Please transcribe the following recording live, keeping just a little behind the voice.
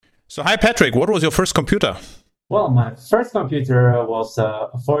So, hi Patrick, what was your first computer? Well, my first computer was a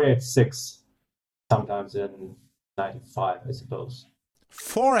 486, sometimes in 95, I suppose.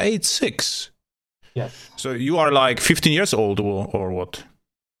 486. Yes. So you are like 15 years old or what?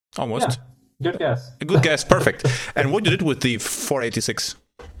 Yeah, Almost. good guess. A good guess, perfect. And what you did with the 486?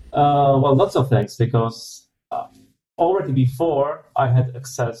 Well, lots of things, because already before I had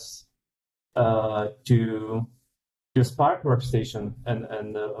access to Spark workstation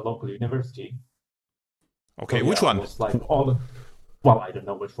and a local university. Okay, So, which yeah, it one? was like well, I don't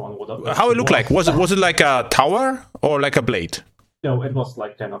know which one. How it looked like? Was it like a tower or like a blade? No, it was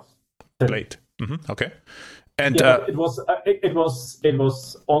like kind of thin. Blade. Okay. And Yeah, but it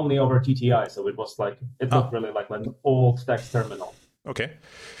was only over TTI, so it was like it looked really like an old text terminal. okay,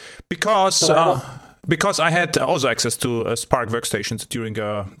 because So because I had also access to Spark workstations during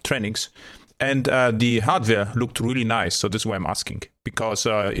trainings, and the hardware looked really nice. So this is why I'm asking, because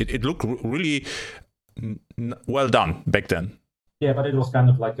it looked really well done back then. Yeah, but it was kind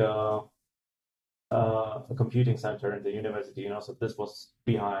of like a computing center in the university, so this was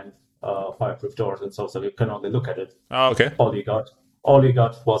behind fireproof doors, and so you can only look at it. Oh, okay. All you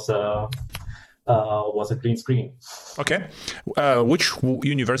got was a green screen. Okay. Which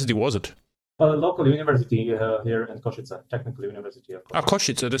university was it? A local university here in Košice, Technical University of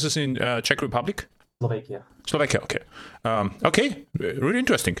Košice. Košice. This is in Czech Republic? Slovakia. Slovakia, okay. Okay, really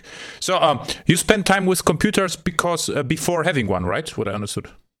interesting. So you spent time with computers because before having one, right? What I understood.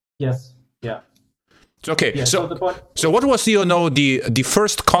 Yes. Yeah. Okay, Yeah, so what was the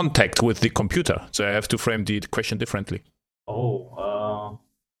first contact with the computer? So I have to frame the question differently. I'm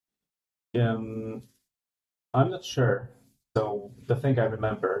not sure. So the thing I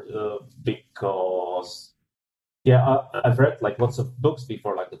remember, because I've read like lots of books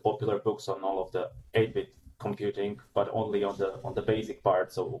before, like the popular books on all of the 8-bit computing, but only on the basic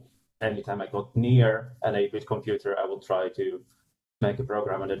part. So anytime I got near an 8-bit computer, I will try to make a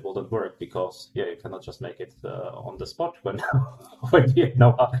program, and it wouldn't work because you cannot just make it on the spot when when you have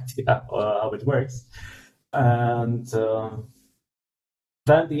no idea how it works. And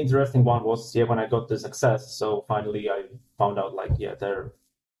then the interesting one was when I got this access. So finally I found out like there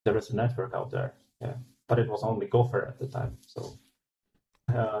is a network out there. Yeah, but it was only Gopher at the time. So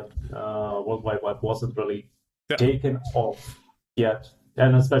World Wide Web wasn't really taken off yet.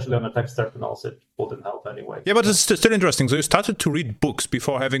 And especially on the text terminals, it wouldn't help anyway. Yeah, but it's still interesting. So you started to read books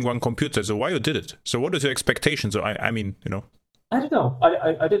before having one computer. So why you did it? So what is your expectations? So I mean, I don't know.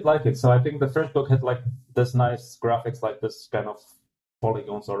 I did like it. So I think the first book had like this nice graphics, like this kind of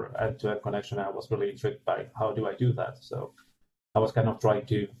polygons or end-to-end connection. I was really intrigued by how do I do that. So I was kind of trying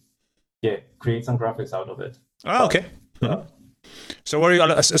to create some graphics out of it. Oh, okay. So were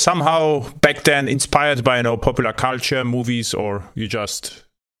you somehow back then inspired by popular culture, movies, or you just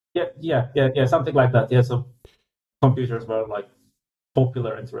something like that. Yeah, so computers were like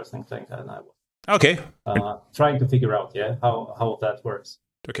popular, interesting thing, and I was trying to figure out how that works.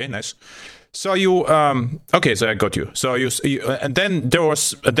 Okay, nice. So you so I got you. So you and then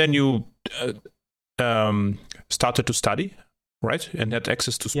you started to study, right? And had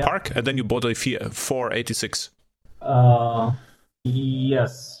access to Spark, and then you bought a 486.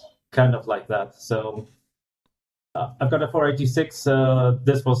 Yes, kind of like that. So I've got a 486.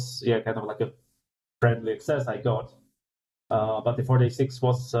 This was kind of like a friendly access I got, but the 486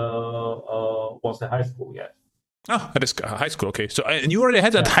 was the high school. Yeah. Oh, that is high school. Okay, so and you already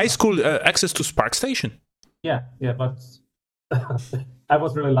had at high school access to Spark Station. Yeah, but I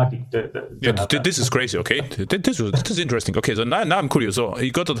was really lucky. This is crazy. Okay, this is interesting. Okay, so now I'm curious. So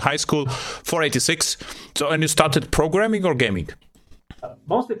you got to high school 486. So and you started programming or gaming?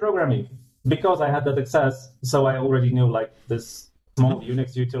 Mostly programming, because I had that access. So I already knew like this small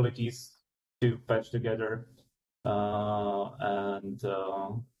Unix utilities to patch together, and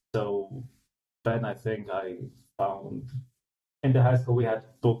so then I think I found in the high school we had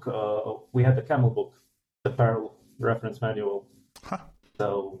the Camel book, the Perl reference manual.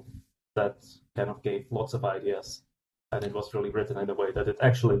 So that kind of gave lots of ideas, and it was really written in a way that it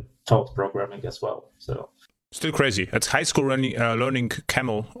actually taught programming as well. So still crazy. It's high school learning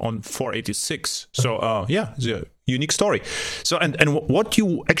Camel on 486. So it's a unique story. So and what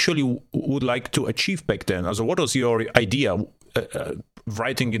you actually would like to achieve back then? Also, what was your idea?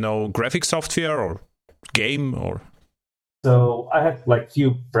 Writing, graphic software or game or? So I had like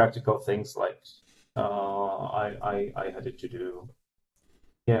few practical things like I had to do.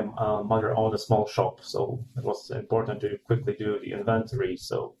 Mother owned a small shop, so it was important to quickly do the inventory.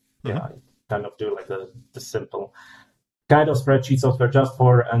 So I kind of do like the simple kind of spreadsheet software just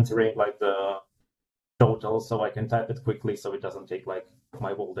for entering like the total, so I can type it quickly, so it doesn't take like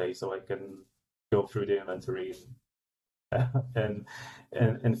my whole day, so I can go through the inventory in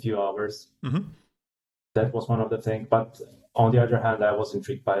a few hours. Mm-hmm. That was one of the things. But on the other hand, I was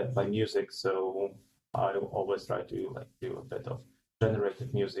intrigued by music, so I always try to like do a bit of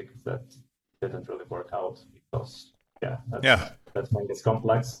generated music. That didn't really work out because that thing is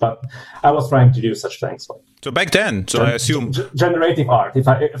complex. But I was trying to do such things. Like, so back then, I assume generative art.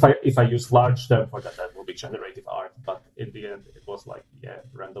 If I use large term for that, that will be generative art. But in the end, it was like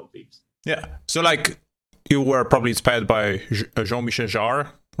random beeps. Yeah. So like you were probably inspired by Jean-Michel Jarre,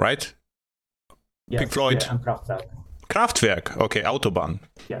 right? Yes, Pink Floyd. And Kraftwerk. Kraftwerk. Okay, Autobahn.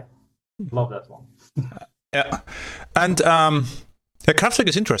 Yeah, love that one. Yeah, and Kraftwerk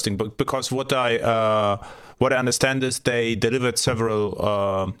is interesting, because what I understand is they delivered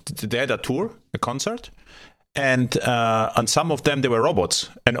several. They had a tour, a concert, and on some of them they were robots,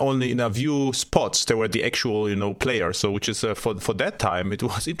 and only in a few spots they were the actual player. So which is for that time it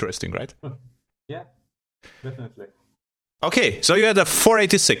was interesting, right? Yeah, definitely. Okay, so you had a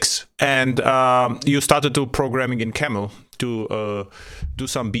 486, and you started to programming in Camel to do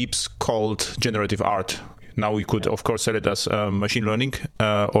some beeps called generative art. Now we could, of course, sell it as machine learning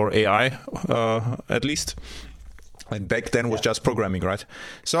or AI, at least. And back then was just programming, right?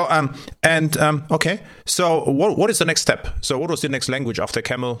 So, okay. So what is the next step? So what was the next language after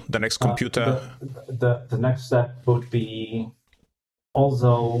Camel, the next computer? The next step would be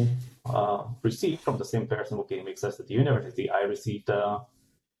also received from the same person who gave me access at the university. I received a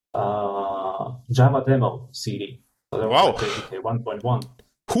Java demo CD. So that was JDK 1.1.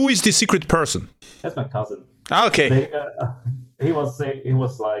 Who is the secret person? That's my cousin. Okay. He was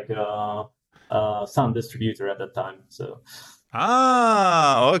like Sun distributor at that time. So.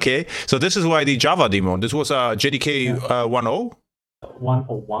 Okay. So this is why the Java demo. This was a JDK 1.0?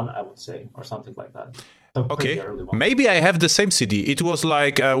 101, I would say, or something like that. So okay, maybe I have the same CD. It was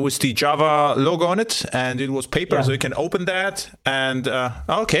like with the Java logo on it, and it was paper, so you can open that. And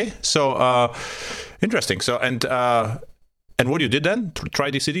okay, so interesting. So and what you did then?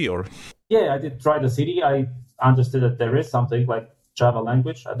 Try the CD or? Yeah, I did try the CD. I understood that there is something like Java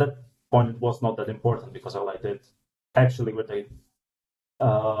language. At that point, it was not that important because all I did actually with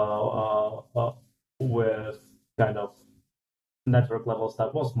with kind of network level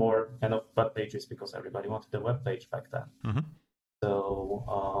stuff was more kind of web pages because everybody wanted a web page back then. Mm-hmm.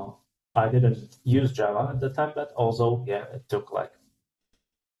 So I didn't use Java at the time, but also it took like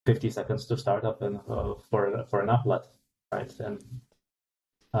 50 seconds to start up and for an applet, right? And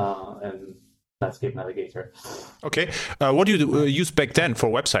Landscape Navigator. Okay, what do you use back then for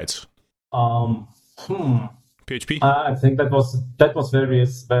websites? PHP. I think that was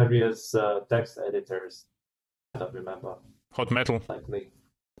various text editors. I don't remember. Hot Metal.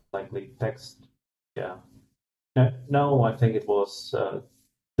 Likely text. Yeah. No, I think it was the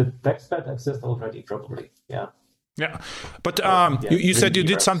TextPad exists already, probably. Yeah. Yeah, but you said you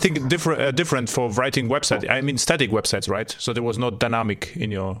did something different for writing websites. I mean, static websites, right? So there was not dynamic in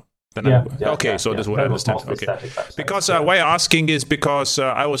your. Okay, so this is what I understand. Okay, because why I'm asking is because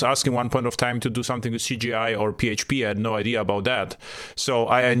I was asking one point of time to do something with CGI or PHP. I had no idea about that, so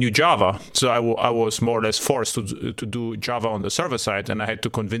I knew Java. So I was more or less forced to do Java on the server side, and I had to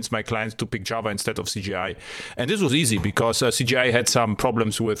convince my clients to pick Java instead of CGI. And this was easy because CGI had some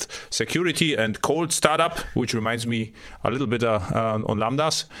problems with security and cold startup, which reminds me a little bit on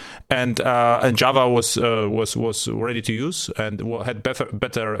Lambdas, and Java was ready to use and had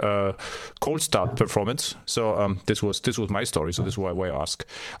better cold start performance. So this was my story. So this is why I ask.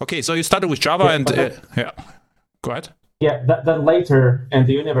 Okay, so you started with Java go ahead. Yeah, then later in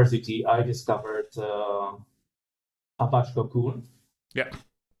the university, I discovered Apache Cocoon. Yeah,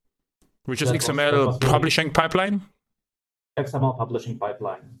 which is XML publishing pipeline. XML publishing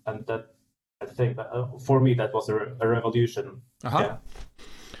pipeline, and that I think for me that was a revolution. Yeah,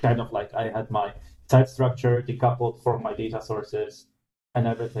 kind of like I had my type structure decoupled from my data sources. And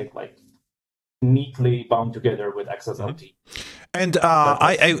everything like neatly bound together with XSLT. And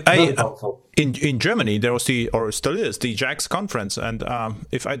in Germany there was still is the JAX conference, and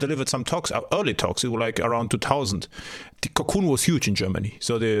if I delivered some talks, early talks, it was like around 2000. The Cocoon was huge in Germany,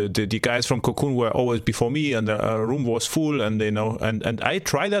 so the guys from Cocoon were always before me, and the room was full, and and I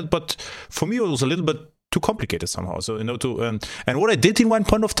tried that, but for me it was a little bit too complicated somehow. So and what I did in one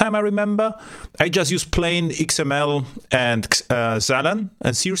point of time, I remember, I just used plain XML and Xalan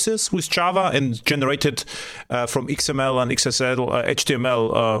and CSS with Java and generated from XML and XSL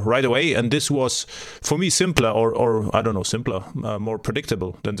HTML right away. And this was for me simpler, or I don't know, simpler, more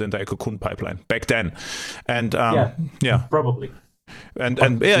predictable than the entire Cocoon pipeline back then. And probably.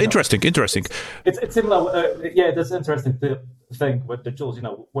 And yeah, interesting. It's similar. Yeah, that's interesting thing with the tools.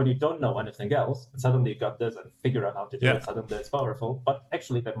 When you don't know anything else, and suddenly you got this and figure out how to do it. Suddenly it's powerful. But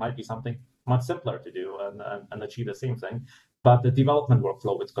actually, there might be something much simpler to do and achieve the same thing. But the development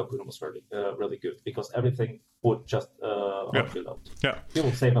workflow with Cocoon was really good because everything would just reload. Yeah, you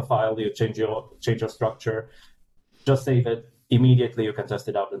will save a file, you change your structure, just save it immediately. You can test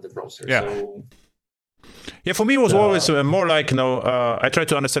it out in the browser. Yeah. So, yeah, for me it was always more like I try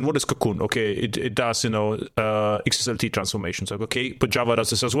to understand what is Cocoon. Okay, it does XSLT transformations. Like okay, but Java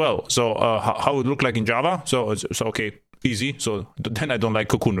does this as well. So how it look like in Java? So okay, easy. So then I don't like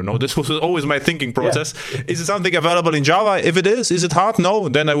Cocoon. This was always my thinking process. Yeah. Is it something available in Java? If it is it hard? No,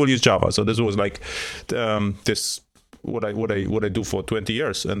 then I will use Java. So this was like this. What I do for 20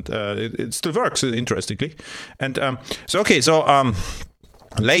 years, and it still works interestingly. And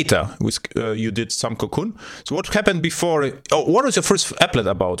later, you did some Cocoon. So what happened before? What was your first applet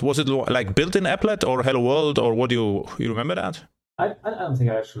about? Was it like built-in applet or Hello World, or what do you remember that? I don't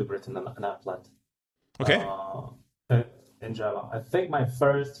think I actually written an applet. Okay. In Java, I think my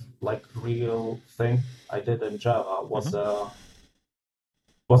first real thing I did in Java was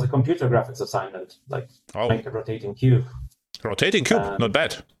a computer graphics assignment, make a rotating cube. Rotating cube, not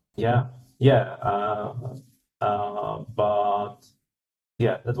bad. Yeah. But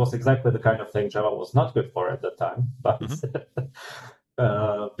yeah, that was exactly the kind of thing Java was not good for at that time. But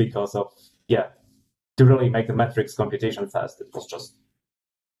because of to really make the metrics computation fast, it was just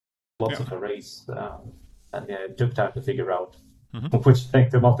lots of arrays, and it took time to figure out which thing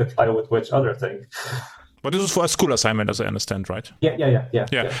to multiply with which other thing. But this was for a school assignment, as I understand, right? Yeah.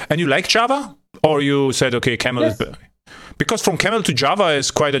 And you like Java, or you said, okay, Camel is because from Camel to Java is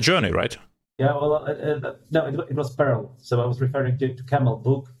quite a journey, right? Yeah, well, no, it was Perl. So I was referring to Camel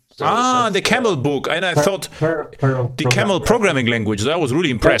book. So the Camel book, and I thought the Camel programming language. I was really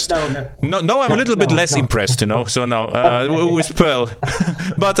impressed. No, I'm a little bit less impressed, So now with Perl,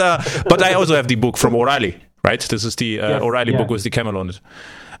 but I also have the book from O'Reilly, right? This is the O'Reilly book with the Camel on it.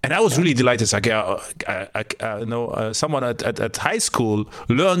 And I was really delighted. Like, someone at high school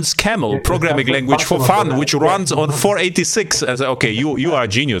learns Camel programming language for fun, which runs on 486. I said, okay, you are a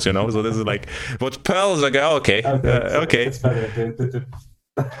genius, So this is like, but Perl is like, okay. It's better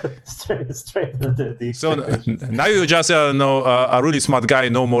straight into the So now you're just a really smart guy,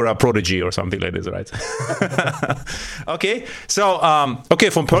 no more a prodigy or something like this, right? Okay, so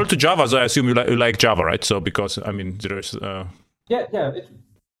from Perl to Java, so I assume you like Java, right? So because there's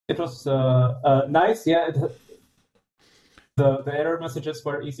It was nice. Yeah, the error messages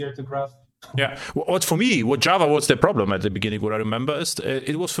were easier to grasp. Yeah, what Java was the problem at the beginning, what I remember is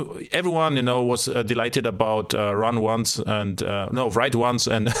it was everyone, was delighted about run once and write once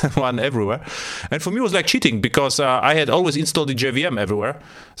and run everywhere. And for me, it was like cheating because I had always installed the JVM everywhere.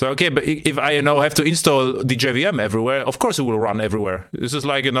 So, okay, but if I have to install the JVM everywhere, of course it will run everywhere. This is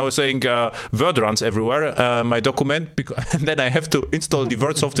like, saying Word runs everywhere, my document, and then I have to install the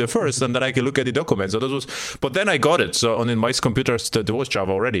Word software first, and then I can look at the document. So that was, but then I got it. So in my computers, there was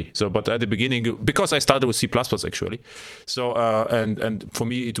Java already. So, but at the beginning, because I started with C++ actually, so and for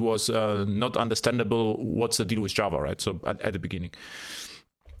me it was not understandable what's the deal with Java, right? So at the beginning.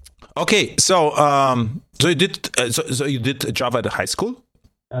 Okay, so you did Java at the high school?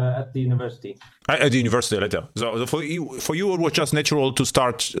 At the university. At the university later. So for you it was just natural to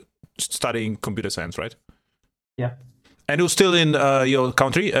start studying computer science, right? Yeah. And it was still in your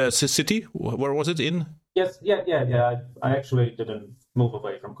country, city. Where was it in? Yes, yeah. I actually didn't move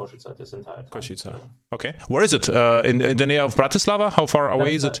away from Košice this entire time. Košice. Okay. Where is it? In the near of Bratislava? How far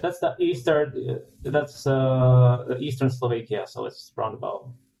away is it? That's the eastern. That's eastern Slovakia. So it's around about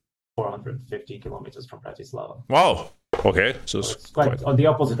 450 kilometers from Bratislava. Wow. Okay. So it's quite on the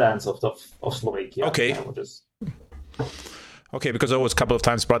opposite ends of Slovakia. Okay. Okay, because I was a couple of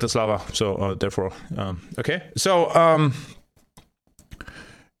times Bratislava, so therefore, okay. So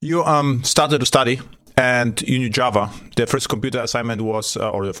you started to study, and you knew Java. The first computer assignment was,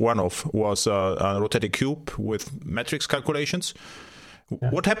 was a rotating cube with matrix calculations. Yeah.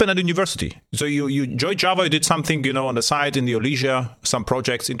 What happened at university? So you joined Java, you did something, on the side in your leisure, some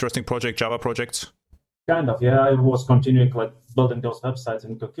projects, interesting project, Java projects? Kind of, yeah. I was continuing building those websites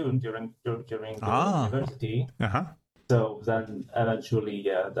in Cocoon during the university. Uh-huh. So then eventually,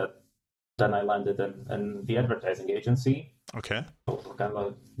 then I landed in the advertising agency. Okay. So kind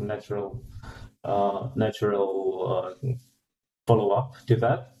of natural follow-up to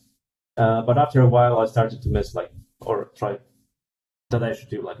that. But after a while, I started to miss try that I should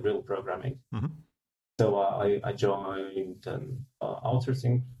do real programming. Mm-hmm. So I joined an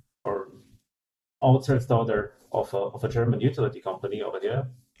outsourcing or outsourced daughter of a German utility company over here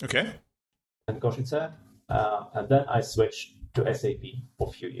Okay. in Košice. And then I switched to SAP for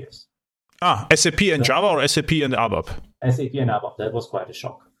a few years. SAP and Java or SAP and ABAP? SAP and ABAP, that was quite a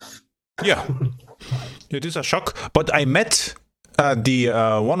shock. Yeah, it is a shock. But I met the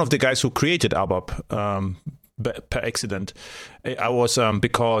one of the guys who created ABAP per accident. I was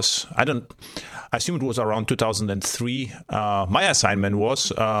because I assume it was around 2003. My assignment was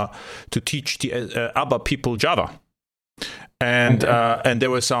to teach the ABAP people Java. And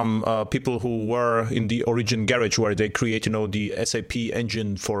there were some people who were in the origin garage where they create, the SAP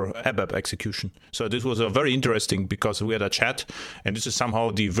engine for ABAP execution. So this was very interesting because we had a chat, and this is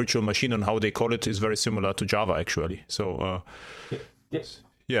somehow the virtual machine and how they call it is very similar to Java actually. So Yes.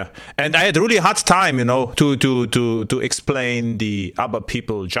 yeah, and I had a really hard time, to explain the ABAP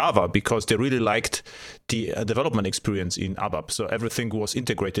people Java because they really liked the development experience in ABAP. So everything was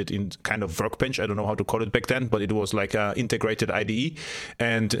integrated in kind of workbench. I don't know how to call it back then, but it was like an integrated IDE.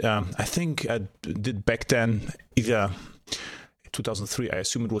 And I think I did back then either 2003, I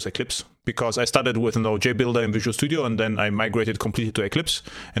assume it was Eclipse, because I started with JBuilder in Visual Studio, and then I migrated completely to Eclipse.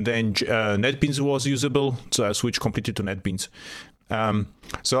 And then NetBeans was usable, so I switched completely to NetBeans. And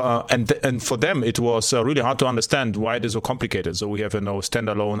for them it was really hard to understand why it is so complicated. So we have a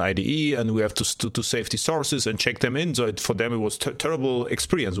standalone IDE, and we have to save the sources and check them in. So for them it was terrible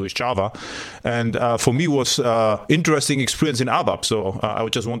experience with Java, and for me was interesting experience in ABAP. So I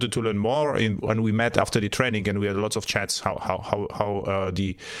just wanted to learn more. When we met after the training, and we had lots of chats how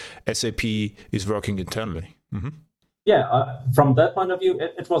the SAP is working internally. Mm-hmm. Yeah, from that point of view,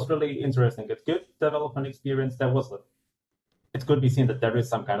 it was really interesting. A good development experience. It could be seen that there is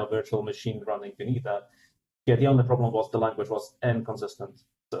some kind of virtual machine running beneath that. Yeah, the only problem was the language was inconsistent.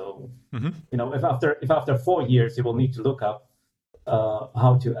 So, if after 4 years you will need to look up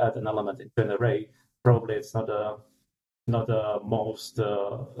how to add an element into an array, probably it's not the most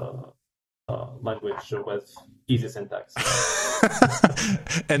language with easy syntax.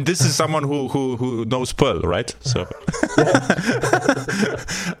 And this is someone who knows Perl, right? So,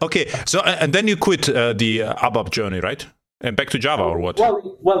 okay. So, and then you quit the ABAP journey, right? And back to Java, or what?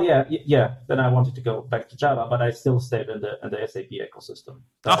 Well, yeah. Then I wanted to go back to Java, but I still stayed in the SAP ecosystem.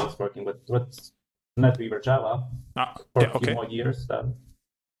 I was working with NetWeaver Java for a few more years,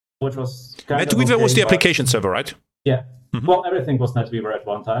 which was NetWeaver was the application server, right? Yeah. Mm-hmm. Well, everything was NetWeaver at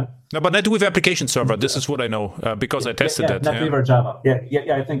one time. No, but NetWeaver application server. This is what I know because I tested that. NetWeaver Java.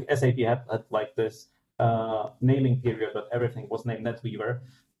 Yeah. I think SAP had like this naming period, but everything was named NetWeaver,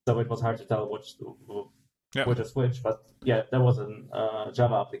 so it was hard to tell which to switch. But yeah, there was a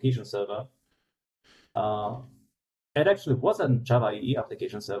Java application server. It actually wasn't Java EE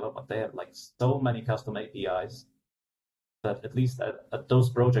application server, but they had like so many custom APIs that at least at those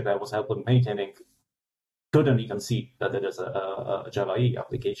projects I was helping maintaining, couldn't even see that it is a Java EE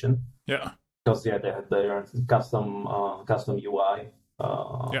application. Yeah. Because they had their custom UI.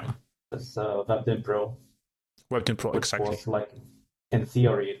 It's WebDim Pro. WebDim Pro, exactly. Was like, in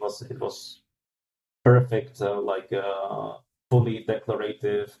theory, it was perfect, fully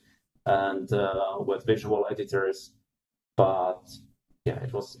declarative and with visual editors. But yeah,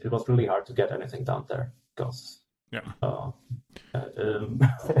 it was really hard to get anything done there because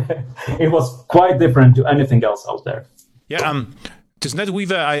it was quite different to anything else out there. Yeah. This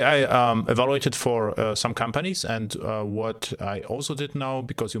NetWeaver I evaluated for some companies, and what I also did now,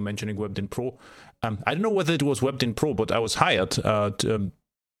 because you're mentioning WebDim Pro, I don't know whether it was WebDim Pro, but I was hired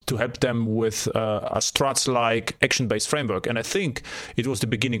to help them with a Struts-like action-based framework, and I think it was the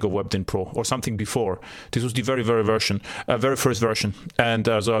beginning of WebDim Pro or something before. This was the very first version, and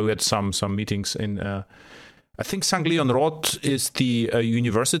so we had some meetings in. I think St. Leon Roth is the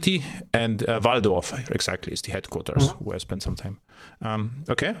university, and Waldorf exactly is the headquarters where I spent some time.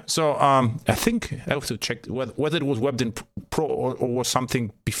 Okay, so I think I have to check whether it was WebDim Pro or was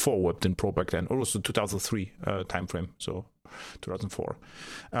something before WebDim Pro back then, or was the 2003 timeframe, so 2004.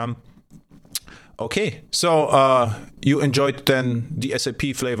 Okay, so you enjoyed then the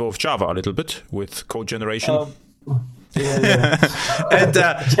SAP flavor of Java a little bit with code generation. Yeah. And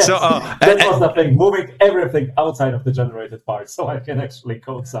yes, so that was the thing, moving everything outside of the generated part, so I can actually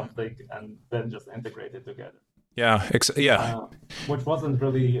code something and then just integrate it together. Yeah, which wasn't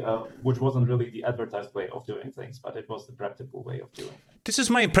really the advertised way of doing things, but it was the practical way of doing it. This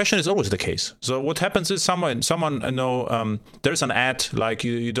is my impression is always the case. So what happens is someone there's an ad like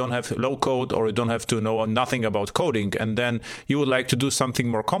you don't have low code or you don't have to know nothing about coding, and then you would like to do something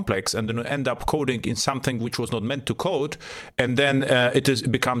more complex, and then you end up coding in something which was not meant to code, and then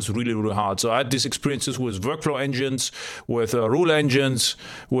it becomes really, really hard. So I had these experiences with workflow engines, with rule engines,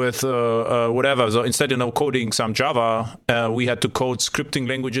 with whatever. So instead of coding some Java, we had to code scripting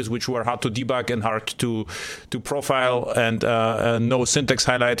languages which were hard to debug and hard to profile, and no syntax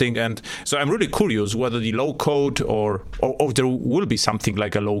highlighting. And so I'm really curious whether the low code or there will be something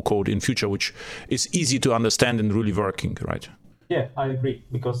like a low code in future which is easy to understand and really working, right? Yeah, I agree,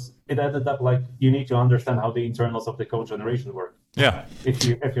 because it ended up like you need to understand how the internals of the code generation work. Yeah. If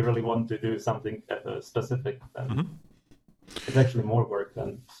you really want to do something specific, then it's actually more work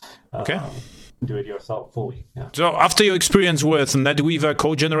than do it yourself fully. Yeah. So after your experience with NetWeaver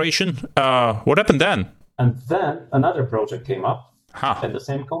code generation, what happened then? And then another project came up at the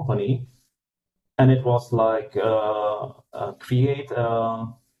same company, and it was like create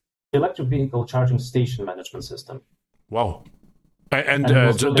electric vehicle charging station management system. Wow. And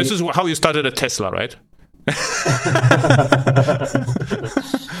so this is how you started at Tesla, right?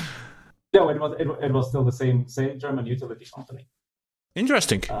 No, it was still the same German utility company.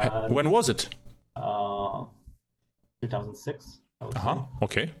 Interesting. When was it? 2006.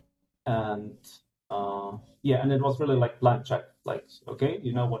 Okay. And and it was really like blank check. Like, okay,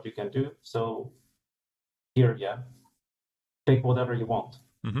 you know what you can do, so here, take whatever you want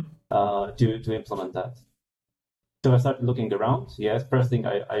to implement that. So I started looking around. Yes, first thing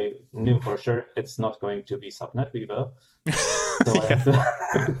I knew for sure it's not going to be SAP NetWeaver.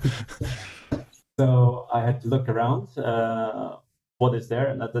 So I had to look around what is there.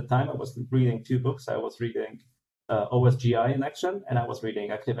 And at the time I was reading two books. I was reading OSGI in action, and I was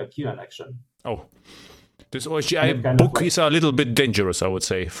reading ActiveMQ in action. Oh, this OSGI book is a little bit dangerous, I would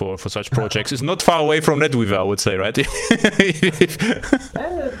say, for such projects. It's not far away from NetWeaver, I would say, right?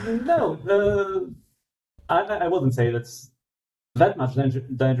 No. I wouldn't say that's that much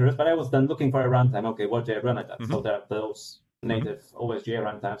dangerous, but I was then looking for a runtime. Okay, what do I run it at? So there are those native OSGI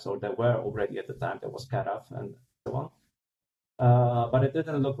runtimes, or there were already at the time. There was CARAF and so on. But it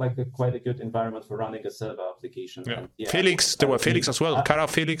didn't look like quite a good environment for running a server application. Yeah. And, Felix, there were Felix as well. CARAF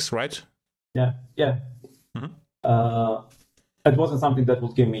Felix, right? Yeah. It wasn't something that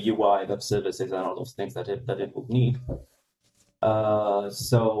would give me UI, web services, and all those things that it would need.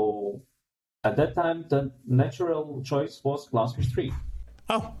 So at that time, the natural choice was Glassfish 3.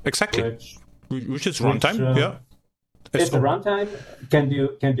 Oh, exactly. Which is runtime, yeah. It's a runtime, can do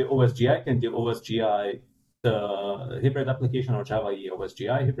OSGI, can do OSGI hybrid application or Java EE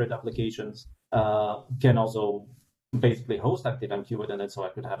OSGI hybrid applications. Can also basically host ActiveMQ within it, so I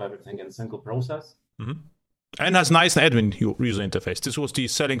could have everything in a single process. And has nice admin user interface. This was the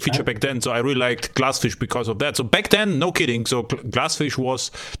selling feature back then, so I really liked Glassfish because of that. So back then, no kidding, so Glassfish was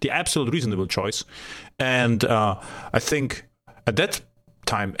the absolute reasonable choice. And I think at that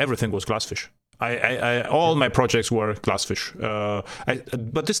time, everything was Glassfish. All my projects were Glassfish.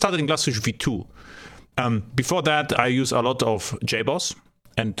 But this started in Glassfish v2. Before that, I used a lot of JBoss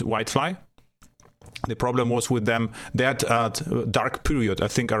and Whitefly. The problem was with them that dark period, I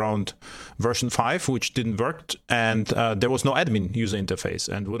think around version 5, which didn't work, and there was no admin user interface.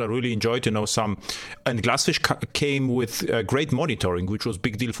 And what I really enjoyed, and Glassfish came with great monitoring, which was a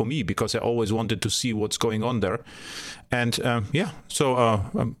big deal for me because I always wanted to see what's going on there. And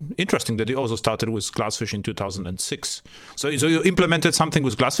interesting that you also started with Glassfish in 2006. So you implemented something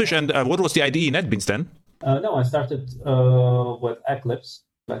with Glassfish, and what was the IDE in NetBeans then? No, I started with Eclipse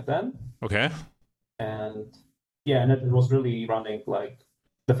back then. Okay. And it was really running like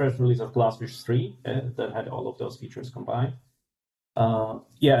the first release of Glassfish 3 that had all of those features combined.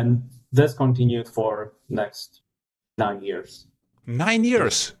 And this continued for next 9 years. 9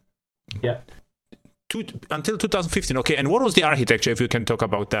 years? Yeah. Until 2015. Okay, and what was the architecture, if you can talk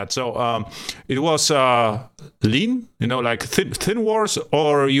about that? So it was lean, like thin wars,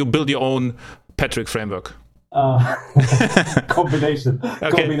 or you build your own Patrick framework? Combination,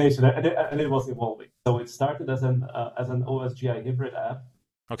 and it was evolving. So it started as an OSGI hybrid app.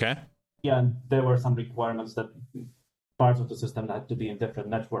 Okay. Yeah, and there were some requirements that parts of the system had to be in different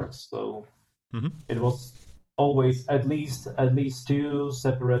networks. So it was always at least two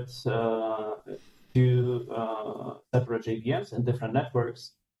separate JVMs in different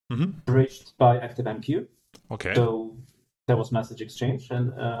networks, bridged by ActiveMQ. Okay. So there was message exchange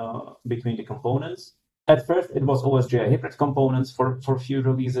and between the components. At first, it was OSGI hybrid components for few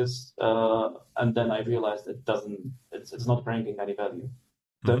releases, and then I realized it's not bringing any value.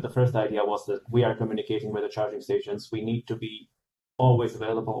 The first idea was that we are communicating with the charging stations. We need to be always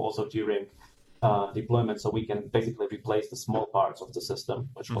available also during deployment, so we can basically replace the small parts of the system,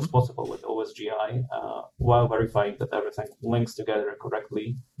 which was possible with OSGI, while verifying that everything links together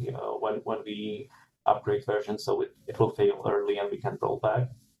correctly. When we upgrade versions, so it will fail early and we can roll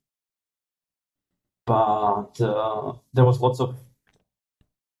back. But there was lots of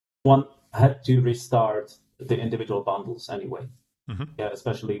one had to restart the individual bundles anyway. Yeah,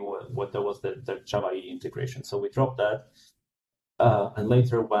 especially when there was the Java EE integration. So we dropped that, and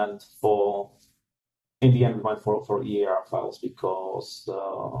later in the end, we went for EAR files because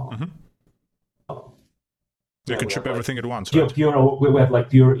you can ship everything at once. We Right? have like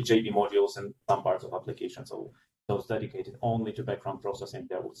pure EJB modules in some parts of application. So those dedicated only to background processing.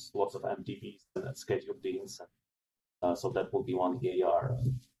 There was lots of MDBs and scheduled beans. So that will be one EAR.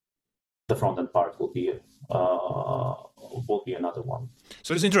 The front end part will be another one.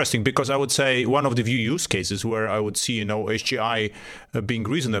 So it's interesting because I would say one of the few use cases where I would see, HGI being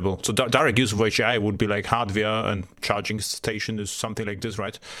reasonable. So direct use of HGI would be like hardware and charging station is something like this,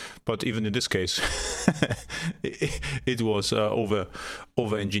 right? But even in this case, it was over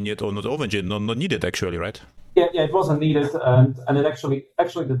engineered or not over engineered, not needed actually, right? Yeah, it wasn't needed, and it actually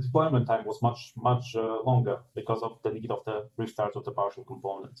the deployment time was much longer because of the need of the restart of the partial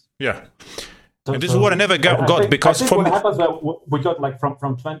components. Yeah, and this is what I never got because I think what happens that we got like from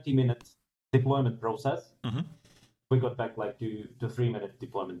 20-minute deployment process, we got back like to 3-minute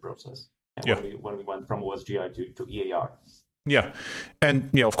deployment process. When we went from OSGI to EAR. Yeah,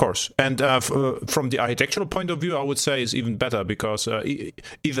 and of course. And from the architectural point of view, I would say is even better because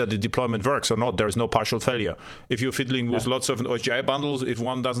either the deployment works or not, there is no partial failure. If you're fiddling with lots of OSGI bundles, if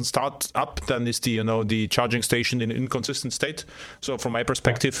one doesn't start up, then is the charging station in inconsistent state. So from my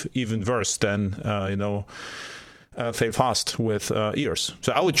perspective, even worse than fail fast with ears.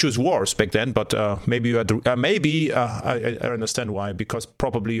 So I would choose wars back then, but maybe you had I understand why, because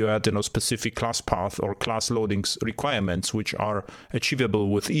probably you had specific class path or class loadings requirements which are achievable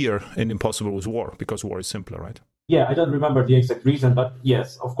with ear and impossible with war because war is simpler, right? Yeah, I don't remember the exact reason, but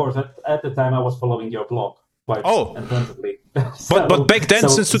yes, of course, at the time I was following your blog quite intensively. But back then,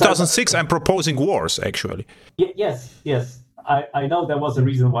 since 2006, I'm proposing wars actually. Yes. I know there was a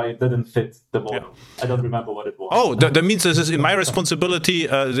reason why it didn't fit the model. I don't remember what it was. Oh, that means this is in my responsibility.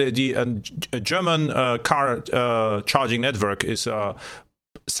 The German car charging network is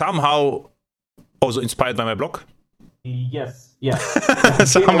somehow also inspired by my blog. Yes. In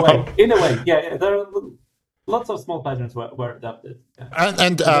a way, yeah. There are lots of small patterns were adapted. Yeah.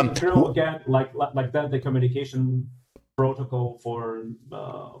 And again, like that, the communication protocol for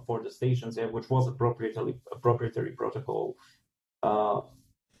the stations, which was a proprietary protocol.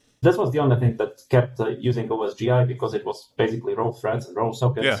 This was the only thing that kept using OSGI because it was basically raw threads and raw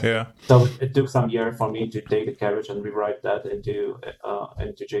sockets. Yeah. So it took some year for me to take the carriage and rewrite that into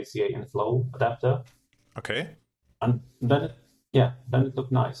JCA inflow adapter. Okay. And then it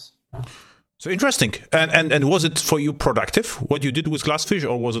looked nice. So interesting. And was it for you productive what you did with Glassfish,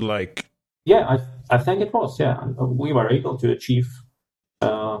 or was it like? Yeah, I think it was. Yeah, we were able to achieve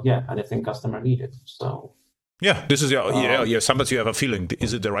anything customer needed. So. Yeah, this is sometimes you have a feeling,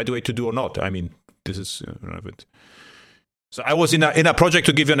 is it the right way to do or not? I mean, this is relevant. So I was in a project,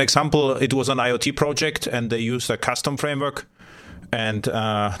 to give you an example, it was an IoT project and they used a custom framework. And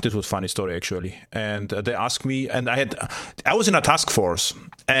this was a funny story actually. And they asked me, and I was in a task force,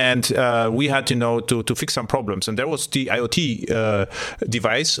 and we had to fix some problems. And there was the IoT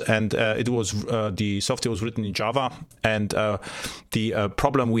device, and it was the software was written in Java, and the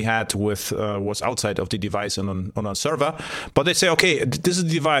problem we had with was outside of the device and on a server. But they say, okay, this is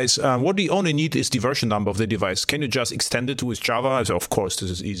the device. What we only need is the version number of the device. Can you just extend it with Java? I said, of course, this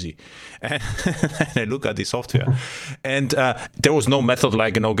is easy. And I look at the software, and there was no method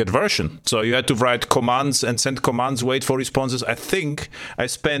like get version. So you had to write commands and send commands, wait for responses. I think I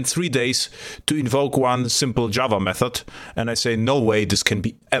spent 3 days to invoke one simple Java method, and I say, no way this can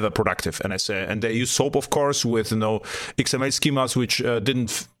be ever productive. And I say, and they use SOAP, of course, with XML schemas which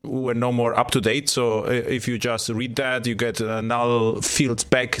were no more up to date. So if you just read that, you get null fields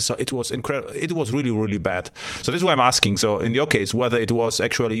back. So it was incredible. It was really, really bad. So this is why I'm asking. So in your case, whether it was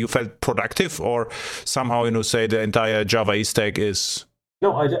actually you felt productive, or somehow say the entire Java stack is.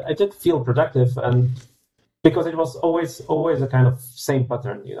 No, I did feel productive, and because it was always a kind of same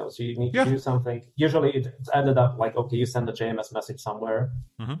pattern, So you need to do something. Usually it ended up like, okay, you send a JMS message somewhere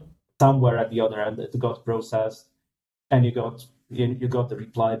at the other end, it got processed, and you got the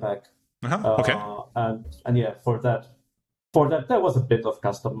reply back. Okay. And yeah, for that there was a bit of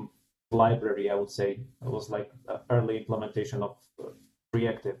custom library, I would say. It was like early implementation of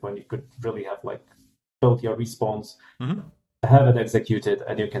reactive, when you could really have like build your response, have it executed,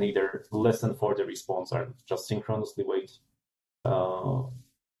 and you can either listen for the response or just synchronously wait.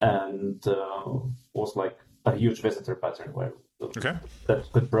 And was like a huge visitor pattern where that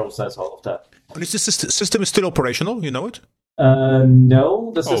could process all of that. And is this system is still operational? You know it?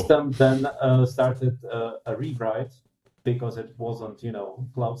 No, the system then started a rewrite because it wasn't,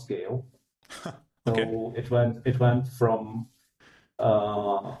 cloud scale. Okay. So it went from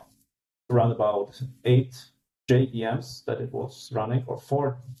around about 8 JVMs that it was running, or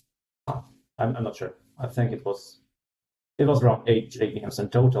 4. I'm not sure. I think it was around 8 JVMs in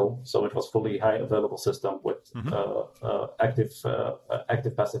total. So it was fully high available system with active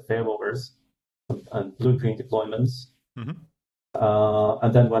passive failovers and blue-green deployments.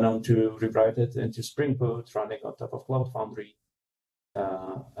 And then went on to rewrite it into Spring Boot, running on top of Cloud Foundry.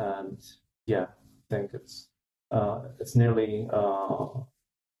 And yeah, I think it's nearly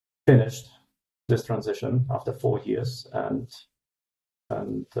finished, this transition, after 4 years and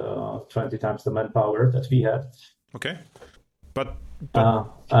 20 times the manpower that we had. Okay, but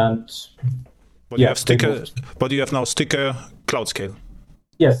you have now sticker cloud scale.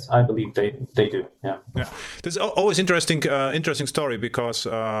 Yes, I believe they do. Yeah. This is always interesting story, because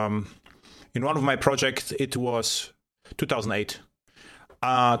in one of my projects it was 2008.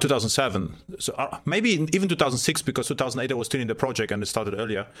 2007, so maybe even 2006, because 2008 I was still in the project and it started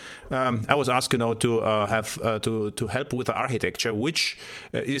earlier. I was asked, to have to help with the architecture, which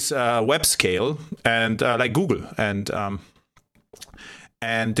is web scale and like Google, and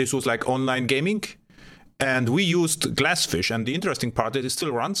this was like online gaming. And we used Glassfish, and the interesting part is it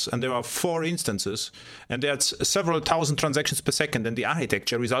still runs, and there are 4 instances, and there's several thousand transactions per second, and the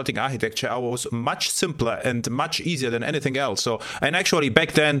resulting architecture was much simpler and much easier than anything else. So, and actually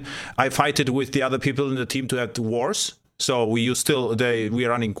back then I fighted with the other people in the team to have wars. So we are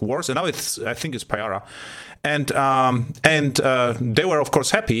running wars, and now I think it's Payara. And they were of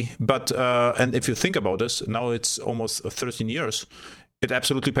course happy, but and if you think about this, now it's almost 13 years. It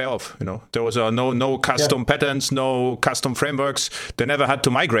absolutely pay off. There was no custom patterns, no custom frameworks. They never had to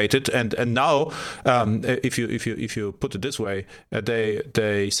migrate it, and now, if you put it this way,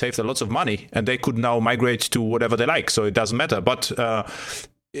 they saved a lot of money, and they could now migrate to whatever they like. So it doesn't matter. But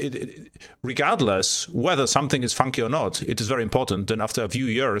regardless whether something is funky or not, it is very important. And after a few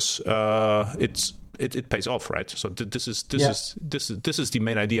years, it pays off, right? So this is the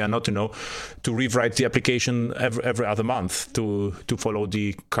main idea, not to rewrite the application every other month to follow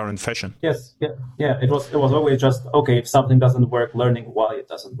the current fashion. Yes, yeah. It was always just okay. If something doesn't work, learning why it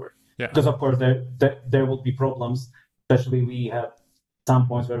doesn't work. Yeah. Because of course there will be problems. Especially we had some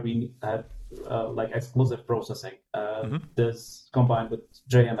points where we had like exclusive processing. This combined with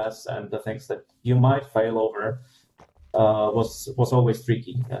JMS and the things that you might fail over was always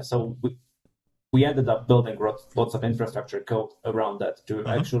tricky. So we ended up building lots of infrastructure code around that to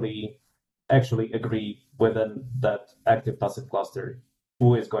actually agree within that active passive cluster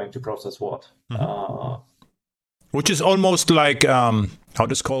who is going to process what. Which is almost like how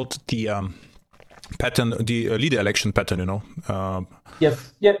it is called, the pattern, the leader election pattern,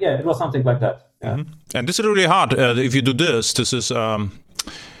 Yes, yeah, it was something like that. Yeah. And this is really hard. If you do this is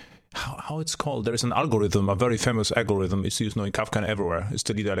how it's called. There is an algorithm, a very famous algorithm. It's used now in Kafka and everywhere. It's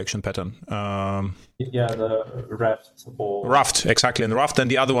the leader election pattern. The Raft. Raft, exactly. And Raft, and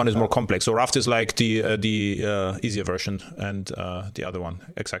the other one is more complex. So Raft is like the easier version, and the other one,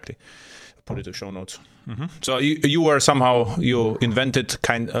 exactly. Put it to show notes. So you were somehow, you invented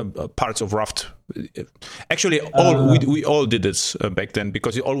parts of Raft. Actually, we all did this back then,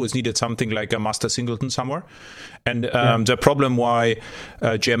 because you always needed something like a master singleton somewhere. And the problem why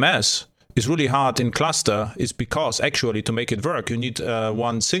JMS is really hard in cluster is because actually to make it work, you need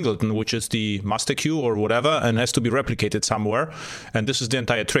one singleton, which is the master queue or whatever, and has to be replicated somewhere. And this is the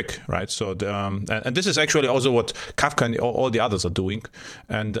entire trick, right? So and this is actually also what Kafka and all the others are doing.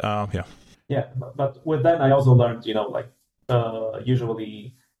 And Yeah, but with that, I also learned,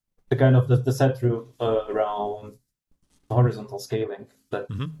 usually the kind of the set through around horizontal scaling, that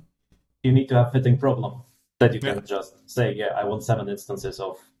you need to have fitting problem that you can just say, I want 7 instances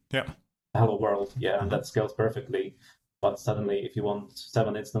of Hello World, and that scales perfectly. But suddenly, if you want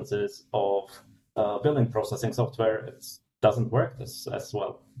 7 instances of billing processing software, it doesn't work as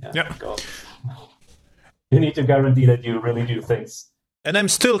well. Because you need to guarantee that you really do things. And I'm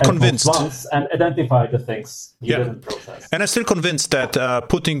still convinced. And identify the things you didn't process. And I'm still convinced that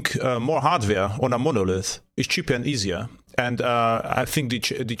putting more hardware on a monolith is cheaper and easier And I think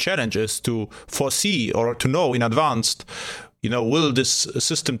the challenge is to foresee or to know in advance, will this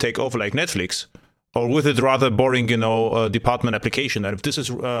system take over like Netflix? Or with it rather boring, department application. And if this is,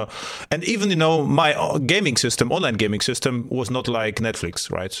 and even my online gaming system was not like Netflix,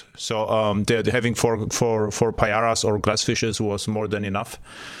 right? So they're having for Pyaras or Glassfishes was more than enough.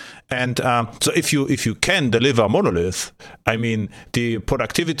 And so if you can deliver monolith, I mean the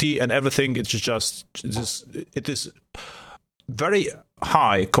productivity and everything, it is very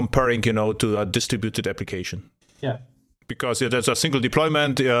high comparing, to a distributed application. Yeah. Because there's a single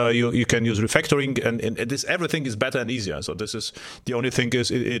deployment, you can use refactoring, and everything is better and easier. So this is the only thing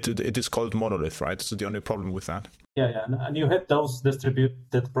is it is called monolith, right? So the only problem with that. Yeah, and you hit those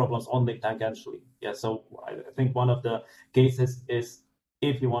distributed problems only tangentially. Yeah, so I think one of the cases is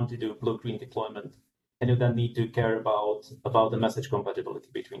if you want to do blue-green deployment, and you then need to care about the message compatibility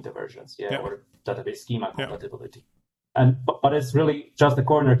between the versions, or database schema compatibility. But it's really just the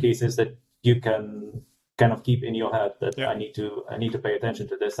corner cases that you can kind of keep in your head that I need to pay attention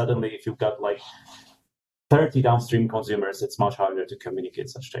to this. Suddenly, if you've got like 30 downstream consumers, it's much harder to communicate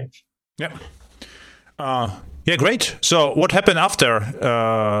such change. Yeah. Great. So what happened after?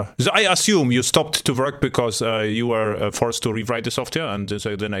 So I assume you stopped to work because you were forced to rewrite the software, and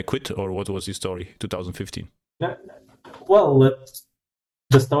so then I quit, or what was the story? 2015. Yeah. Well,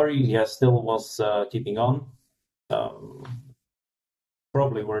 the story still was keeping on.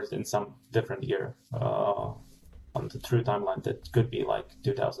 Probably worked in some different year. On the true timeline, that could be like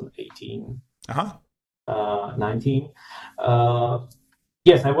 2018, 19.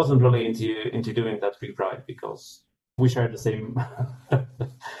 Yes, I wasn't really into doing that rewrite because we shared the same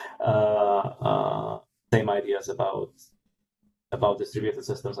same ideas about distributed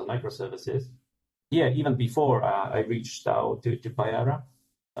systems and microservices. Yeah, even before I reached out to Pyara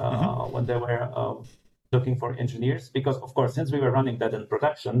when they were looking for engineers, because of course, since we were running that in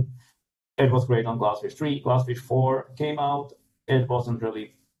production, it was great on Glassfish 3. Glassfish 4 came out. It wasn't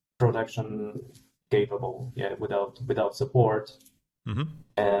really production capable, without support.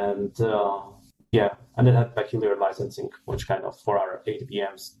 And and it had peculiar licensing, which kind of for our 8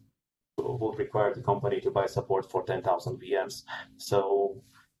 VMs would require the company to buy support for 10,000 VMs. So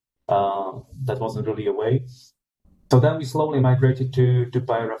that wasn't really a way. So then we slowly migrated to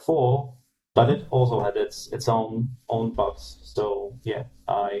Pyra 4, but it also had its own bugs. So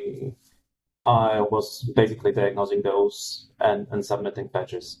I was basically diagnosing those and submitting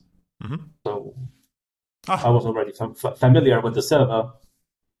patches. So I was already familiar with the server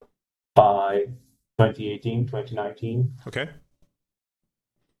by 2018, 2019. Okay.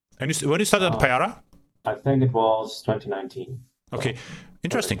 And when you started Pyara? I think it was 2019. Okay,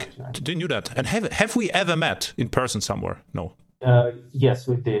 interesting. Didn't knew that. And have we ever met in person somewhere? No. Yes,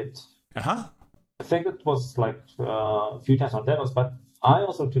 we did. I think it was like a few times on demos, but I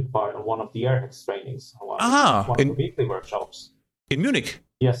also took part in one of the Airhex trainings, one of the weekly workshops. In Munich?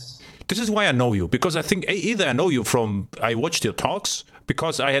 Yes. This is why I know you, because I think either I know you from, I watched your talks,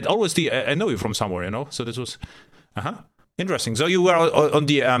 because I had always I know you from somewhere, so this was, interesting. So you were on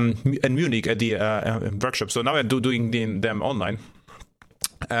the, in Munich at the workshop, so now I'm doing them online.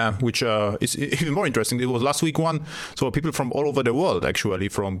 Which is even more interesting. It was last week one, so people from all over the world, actually,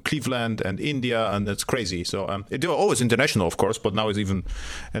 from Cleveland and India, and it's crazy. So they were always international, of course, but now it's even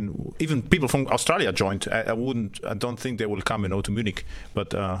people from Australia joined. I don't think they will come, to Munich,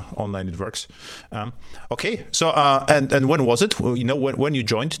 but online it works. Okay, so and when was it? When you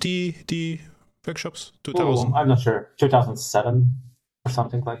joined the workshops? 2000? I'm not sure. 2007 or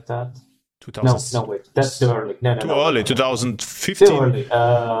something like that. No, wait. That's too early. No, too early. 2015. Too early.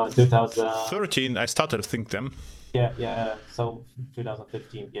 2013. I started to think them. Yeah. So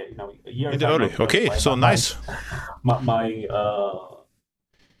 2015. Yeah, a year. In the early. Okay, so nice. My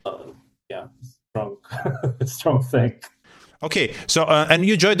strong thing. Okay, so and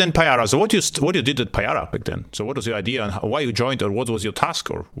you joined then Pyara. So what you did at Pyara back then? So what was your idea and why you joined, or what was your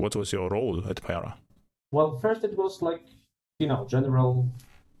task, or what was your role at Pyara? Well, first it was like general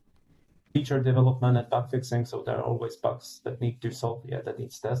feature development and bug fixing. So there are always bugs that need to solve. That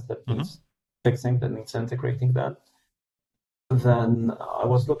needs test, that needs fixing, that needs integrating that. Then I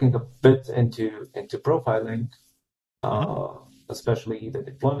was looking a bit into profiling, especially the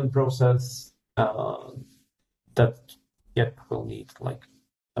deployment process. That will need like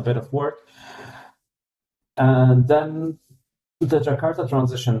a bit of work. And then the Jakarta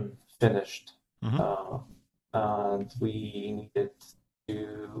transition finished, and we needed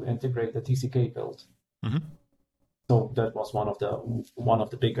to integrate the TCK build. So that was one of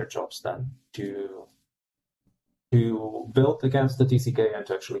the bigger jobs then, to to build against the TCK and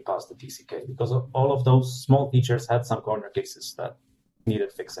to actually pass the TCK, because all of those small features had some corner cases that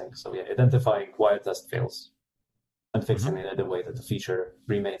needed fixing. So yeah, identifying why a test fails and fixing it in a way that the feature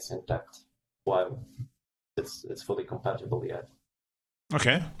remains intact while it's fully compatible yet.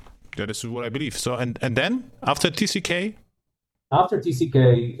 Okay, that is what I believe. So and then after TCK. After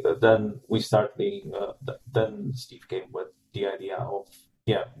TCK, then we start then Steve came with the idea of,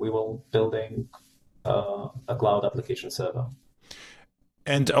 we will building a cloud application server.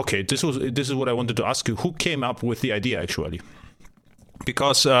 And okay, this is what I wanted to ask you. Who came up with the idea actually?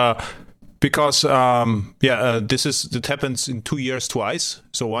 Because it happens in 2 years twice.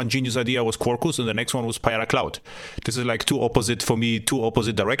 So one genius idea was Quarkus, and the next one was Payara Cloud. This is like two opposite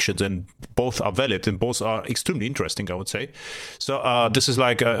directions, and both are valid and both are extremely interesting, I would say. So this is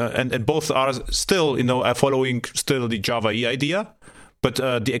like, and both are still, following still the Java E idea, but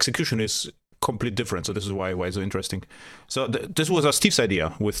the execution is completely different. So this is why it's so interesting. So this was Steve's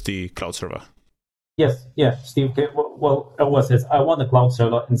idea with the cloud server. Yes, yeah, Steve. Well, it was his. I want a cloud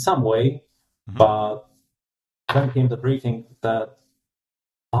server in some way. But then came the briefing that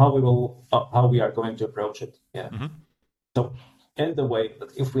how we are going to approach it. Yeah. So in the way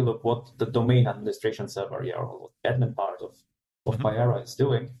that if we look what the domain administration server, or what the admin part of Payara is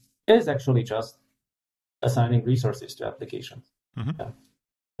doing, is actually just assigning resources to applications. Yeah.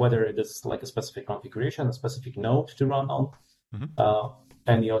 Whether it is like a specific configuration, a specific node to run on,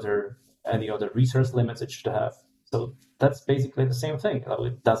 any other resource limits it should have. So that's basically the same thing.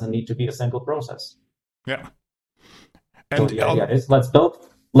 It doesn't need to be a single process. Yeah. And so the idea is let's build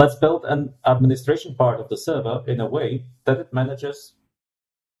an administration part of the server in a way that it manages,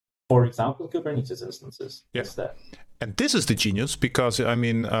 for example, Kubernetes instances instead. And this is the genius, because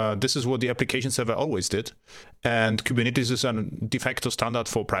this is what the application server always did, and Kubernetes is a de facto standard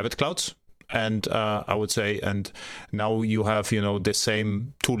for private clouds. And I would say, and now you have the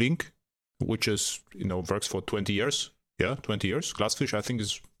same tooling, which is, works for 20 years. Yeah, 20 years. Glassfish, I think,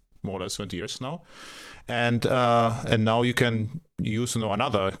 is more or less 20 years now. And now you can use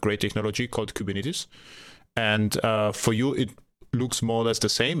another great technology called Kubernetes. And for you, it looks more or less the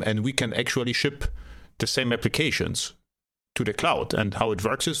same. And we can actually ship the same applications to the cloud. And how it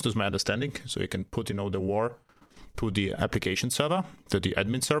works is my understanding. So you can put, the WAR to the application server, to the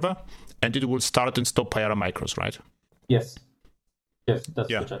admin server, and it will start and stop Payara micros, right? Yes. Yes, that's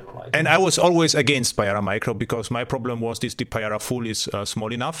the general idea. And I was always against Payara micro, because my problem was the Payara full is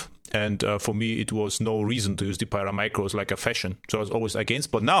small enough. And for me, it was no reason to use the Payara micros like a fashion. So I was always against.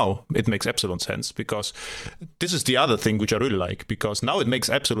 But now it makes absolute sense, because this is the other thing which I really like, because now it makes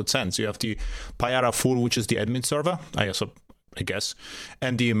absolute sense. You have the Payara full, which is the admin server, I guess.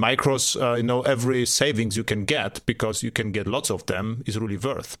 And the micros, every savings you can get, because you can get lots of them, is really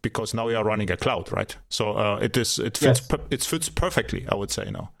worth, because now you are running a cloud, right? So it fits perfectly, I would say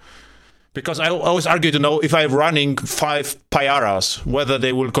now. Because I always argue if I'm running 5 Payaras, whether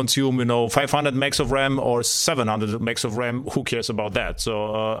they will consume 500 megs of RAM or 700 megs of RAM, who cares about that?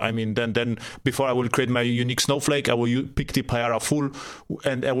 So then before I will create my unique snowflake, I will pick the Payara full,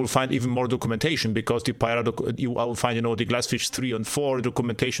 and I will find even more documentation, because the Payara I will find the Glassfish 3 and 4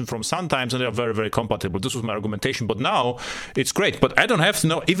 documentation from Suntimes, and they are very, very compatible. This was my argumentation, but now it's great. But I don't have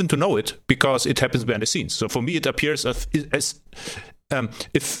to even to know it, because it happens behind the scenes. So for me, it appears as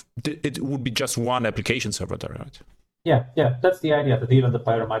if it would be just one application server there, right? Yeah, that's the idea, that even the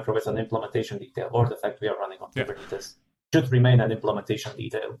Payara micro is an implementation detail, or the fact we are running on Kubernetes should remain an implementation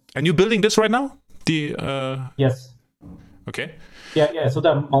detail. And you're building this right now? Yes. Okay. Yeah. So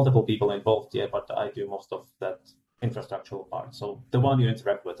there are multiple people involved, but I do most of that infrastructural part. So the one you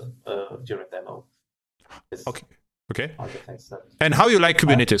interact with during demo is okay. architects. And how you like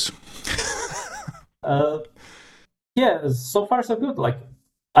Kubernetes? Yeah, so far so good. Like,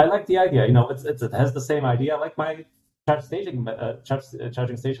 I like the idea. It has the same idea like my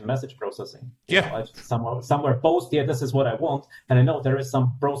charging station message processing. I somewhere post, this is what I want, and I know there is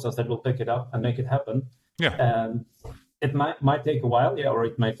some process that will pick it up and make it happen. Yeah, and it might take a while, or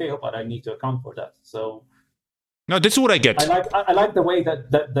it might fail, but I need to account for that. So, no, this is what I get. I like the way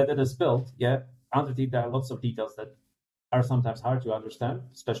that it is built. Yeah, underneath there are lots of details that are sometimes hard to understand,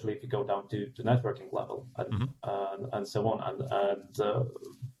 especially if you go down to networking level and so on, and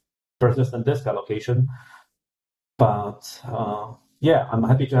persistent disk allocation. But I'm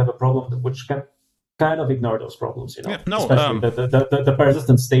happy to have a problem which can kind of ignore those problems, especially the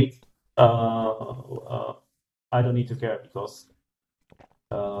persistent state. I don't need to care, because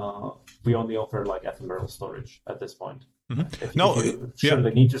we only offer like ephemeral storage at this point. If you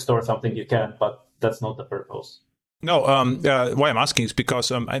surely need to store something, you can, but that's not the purpose. No, why I'm asking is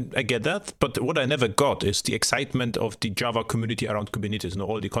because I get that, but what I never got is the excitement of the Java community around Kubernetes and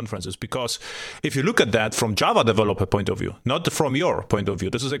all the conferences. Because if you look at that from Java developer point of view, not from your point of view,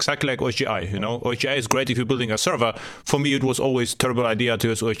 this is exactly like OSGI. OSGI is great if you're building a server. For me, it was always a terrible idea to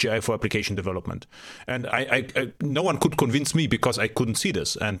use OSGI for application development, and I no one could convince me because I couldn't see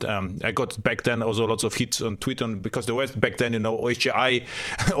this. And I got back then also lots of hits on Twitter because there was back then OSGI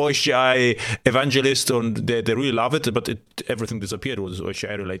evangelist, and they really love it, but everything disappeared. It was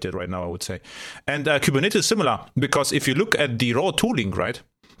OSGI related right now, I would say. And Kubernetes is similar, because if you look at the raw tooling, right,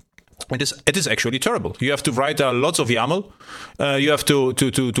 it is actually terrible. You have to write lots of YAML. You have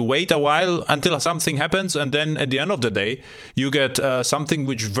to wait a while until something happens, and then at the end of the day, you get something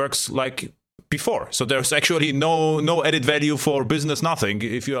which works like before. So there's actually no added value for business, nothing.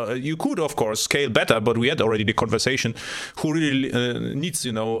 If you could of course scale better, but we had already the conversation who really needs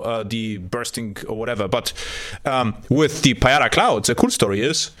the bursting or whatever. But with the Payara clouds, a cool story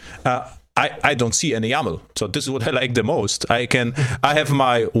is I don't see any YAML. So this is what I like the most. I have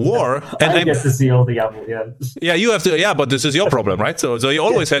my war, and I get to see all the YAML. Yeah, you have to. Yeah, but this is your problem, right? So you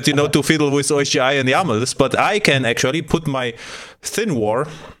always had to fiddle with OSGI and YAMLs, but I can actually put my thin war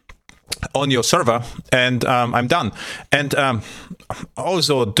on your server, and I'm done. And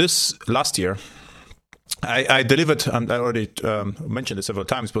also this last year, I delivered, I already mentioned it several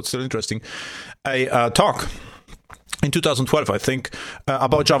times, but still interesting, a talk in 2012, I think,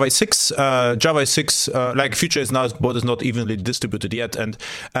 about Java 6. Java 6, like future is now, but is not evenly distributed yet. And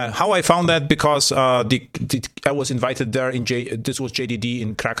how I found that, because I was invited there this was JDD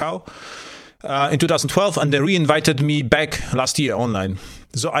in Krakow in 2012, and they re-invited me back last year online.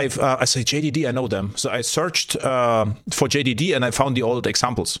 So I say JDD, I know them. So I searched for JDD, and I found the old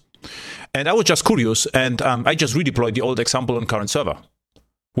examples. And I was just curious, and I just redeployed the old example on current server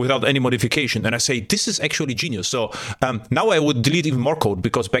without any modification. And I say, this is actually genius. So now I would delete even more code,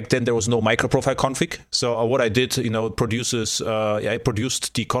 because back then there was no microprofile config. So what I did, I produced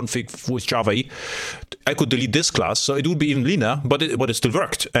the config with Java E. I could delete this class, so it would be even leaner, but it still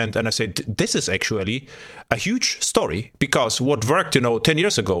worked. And I said, this is actually a huge story, because what worked, 10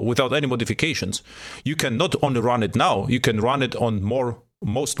 years ago without any modifications, you can not only run it now, you can run it on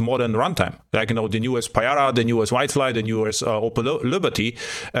most modern runtime, like the newest Payara, the newest Whitefly, the newest Open Liberty,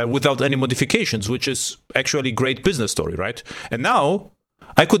 without any modifications, which is actually a great business story, right? And now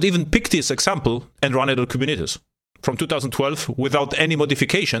I could even pick this example and run it on Kubernetes from 2012 without any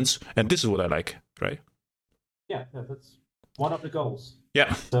modifications, and this is what I like, right? Yeah, that's one of the goals.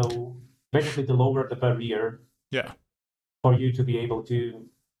 Yeah. So basically, to lower the barrier. Yeah. For you to be able to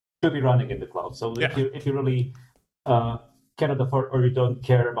be running in the cloud. So if you really cannot afford, or you don't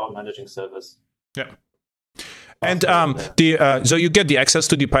care about managing service. Yeah. And so you get the access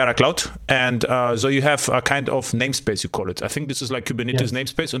to the Payara cloud, and so you have a kind of namespace, you call it. I think this is like Kubernetes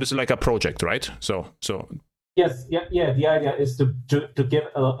namespace, and this is like a project, right? So. Yes, yeah. The idea is to give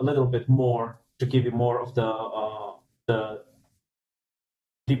a little bit more, to give you more of the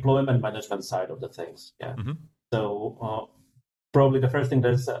deployment management side of the things. Yeah. Mm-hmm. So probably the first thing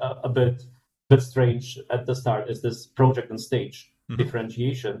that's a bit strange at the start is this project and stage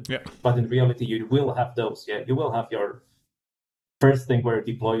differentiation. Yeah. But in reality, you will have those. Yeah, you will have your first thing where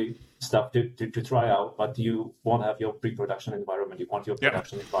you deploy stuff to try out, but you won't have your pre-production environment. You want your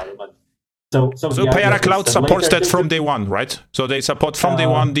production environment. So Payara Cloud supports that from day one, right? So they support from day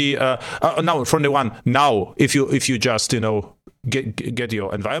one from day one. Now, if you just get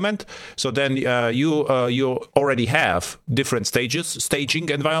your environment, so then you already have different staging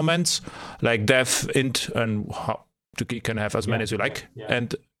environments like dev, int, and you can have as many as you like,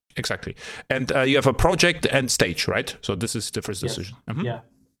 and exactly. And you have a project and stage, right? So this is the first decision. Mm-hmm.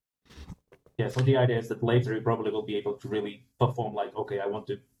 Yeah. So the idea is that later you probably will be able to really perform like, okay, I want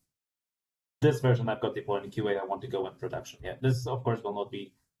to. This version I've got deployed in QA, I want to go in production. Yeah, this of course will not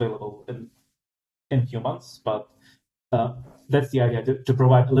be available in a few months, but that's the idea, to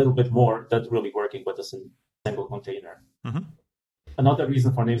provide a little bit more than really working with a single container. Mm-hmm. Another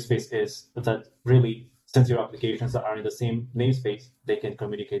reason for namespace is that really, since your applications are in the same namespace, they can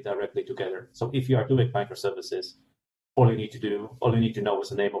communicate directly together. So if you are doing microservices, all you need to know is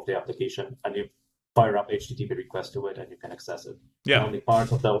the name of the application, and you fire up HTTP request to it, and you can access it. Yeah. And only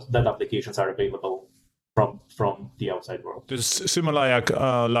parts of that applications are available from the outside world. This is similar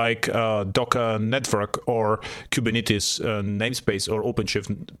like Docker network or Kubernetes namespace or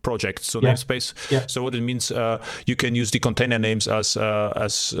OpenShift project. So namespace. Yeah. So what it means, you can use the container names as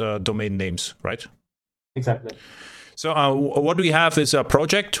domain names, right? Exactly. So what we have is a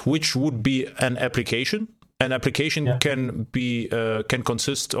project, which would be an application. an application can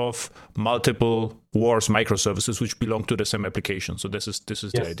consist of multiple WARs microservices which belong to the same application. So this is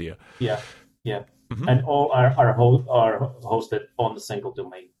the idea. Yeah. And all are hosted on the single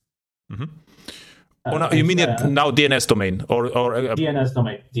domain. You mean it now DNS domain or DNS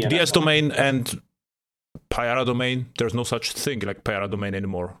domain? DNS domain and Payara domain. There's no such thing like Payara domain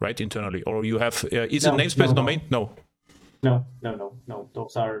anymore, right? Internally, or you have is it namespace domain? No.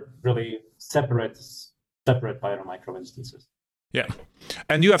 Those are really separate Payara micro instances. Yeah,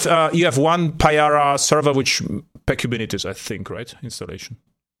 and you have one Payara server which per Kubernetes, I think, right? Installation.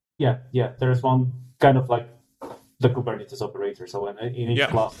 Yeah. There's one kind of like the Kubernetes operator. So in each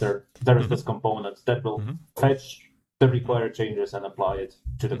cluster, there is this component that will fetch the required changes and apply it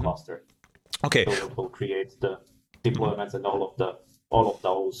to the cluster. Okay. So it will create the deployments and all of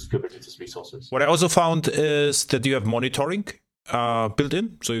those Kubernetes resources. What I also found is that you have monitoring built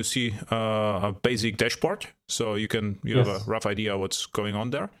in, so you see a basic dashboard, so you have a rough idea what's going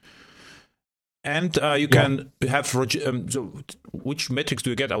on there, and you can have. So which metrics do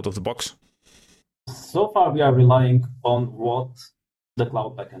you get out of the box? So far, we are relying on what the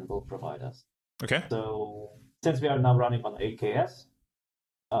cloud backend will provide us. Okay. So since we are now running on AKS,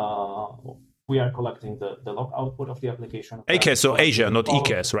 we are collecting the log output of the application. AKS, so Asia, not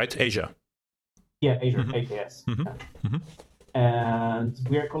EKS, right? Asia. Yeah, Asia, AKS. And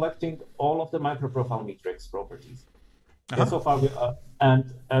we are collecting all of the microprofile metrics properties. And so far,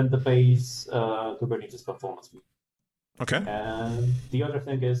 and the base Kubernetes performance. Okay. And the other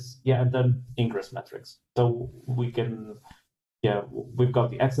thing is, and then ingress metrics. So we can, we've got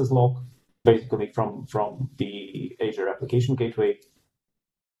the access log basically from the Azure Application Gateway,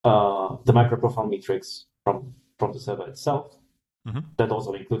 the microprofile metrics from the server itself. That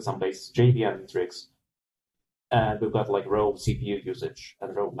also includes some base JVM metrics. And we've got like raw CPU usage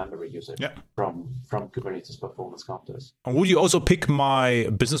and raw memory usage from Kubernetes performance counters. And would you also pick my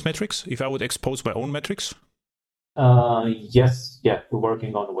business metrics if I would expose my own metrics? Yes, we're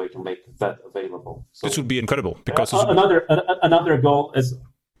working on a way to make that available. So, this would be incredible because another goal is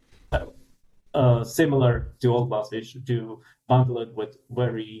similar to Old Glassfish, to bundle it with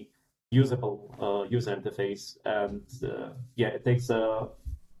very usable user interface, and it takes a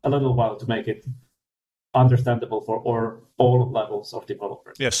little while to make it understandable for all levels of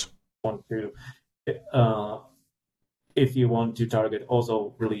developers. Yes. If you want to target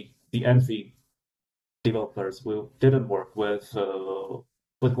also really the entry developers who didn't work with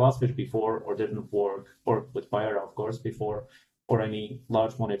Glassfish before, or didn't work, or with Payara, of course, before, or any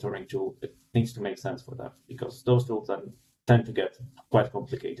large monitoring tool, it needs to make sense for them, because those tools then tend to get quite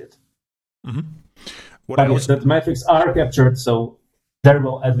complicated. But the metrics are captured, so there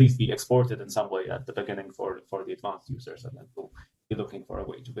will at least be exported in some way at the beginning for the advanced users, and then we'll be looking for a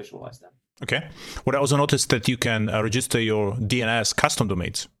way to visualize them. Okay. What I also noticed that you can register your DNS custom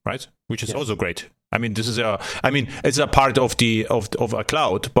domains, right? Which is also great. I mean, it's a part of a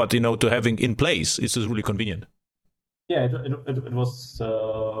cloud, but to having in place, it's just really convenient. Yeah, it was.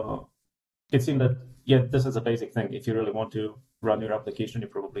 It seemed that this is a basic thing. If you really want to run your application, you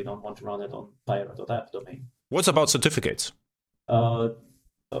probably don't want to run it on Payara.app domain. What's about certificates?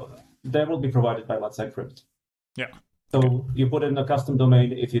 They will be provided by Let's Encrypt. Yeah. So you put in a custom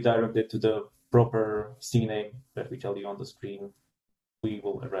domain. If you direct it to the proper CNAME that we tell you on the screen, we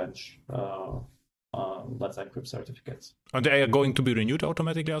will arrange Let's Encrypt certificates. And they are going to be renewed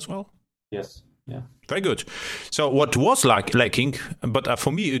automatically as well? Yes. Yeah. Very good. So what was lacking, but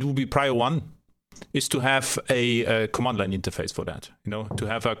for me it would be prior one, is to have a command line interface for that. To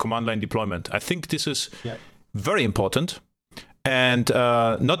have a command line deployment. I think this is very important. And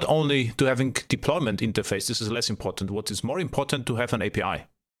not only to having deployment interface, this is less important. What is more important, to have an API,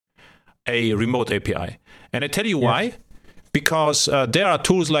 a remote API. And I tell you why. Because there are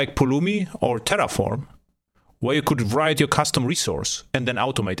tools like Pulumi or Terraform where you could write your custom resource and then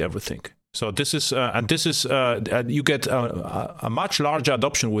automate everything. So this is you get a much larger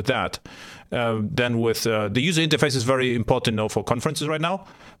adoption with that than with the user interface is very important for conferences right now.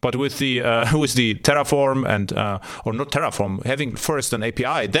 But with the Terraform and or not Terraform, having first an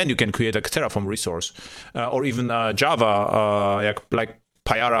API, then you can create a Terraform resource or even Java like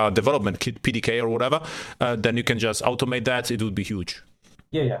Payara development kit, PDK or whatever. Then you can just automate that. It would be huge.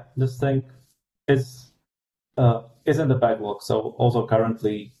 Yeah. This thing is in the backlog. So also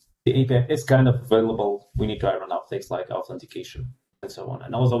currently, the API is kind of available. We need to iron out things like authentication and so on.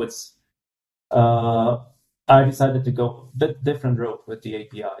 And also it's, I decided to go a bit different route with the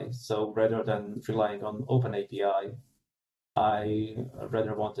API. So rather than relying on open API, I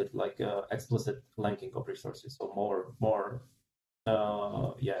rather wanted like explicit linking of resources. So more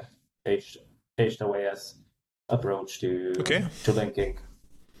HOAS approach to Okay. linking.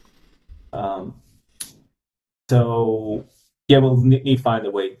 So yeah, we'll need to find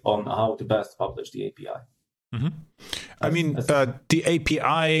a way on how to best publish the API. I mean, the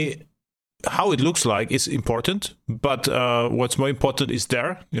API, how it looks like is important, but what's more important is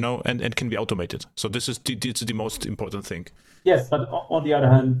there, and can be automated. So this is the most important thing. Yes, but on the other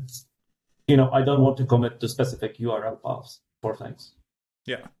hand, I don't want to commit to specific URL paths for things.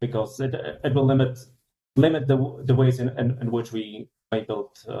 Yeah, because it will limit the ways in which we may build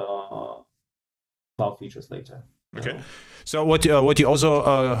cloud features later. Okay. So what you also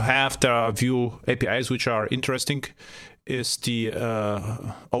have, there are a few APIs which are interesting, is the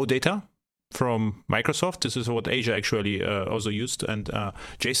OData from Microsoft. This is what Azure actually also used, and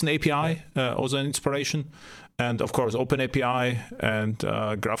JSON API also an inspiration, and of course Open API and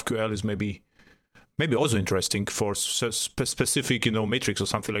GraphQL is maybe also interesting for specific matrix or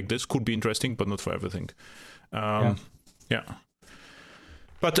something like this. Could be interesting, but not for everything. Yeah.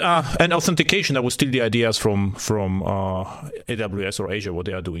 But and authentication, that was still the ideas from AWS or Azure, what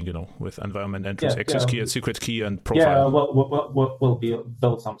they are doing, with environment entrance, access key and secret key and profile. Yeah, we'll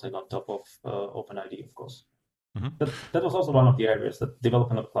build something on top of OpenID, of course. Mm-hmm. That was also one of the areas that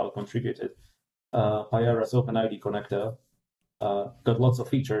development of cloud contributed. Payara's OpenID connector got lots of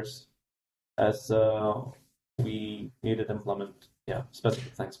features as we needed to implement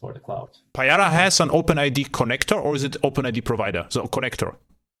specific things for the cloud. Payara has an OpenID connector, or is it OpenID provider? So connector.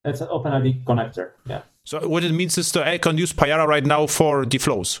 It's an OpenID connector, yeah. So what it means is that I can use Payara right now for the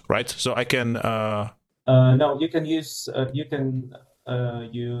flows, right? So I can... No, you can use a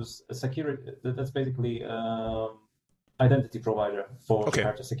security. That's basically identity provider for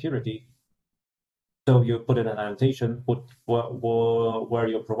security. So you put in an annotation, put where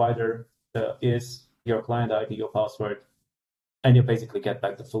your provider is, your client ID, your password, and you basically get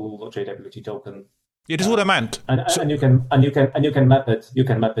back the full JWT token. Yeah, this is what I meant. And you can map it. You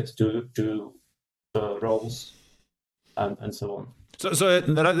can map it to roles and so on. So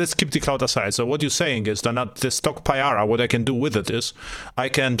let's keep the cloud aside. So what you're saying is that not the stock Payara, what I can do with it is I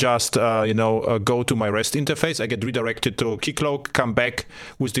can just go to my REST interface. I get redirected to Keycloak, come back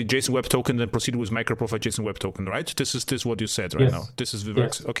with the JSON Web Token, and proceed with microprofile JSON Web Token. Right? This is what you said right now. This is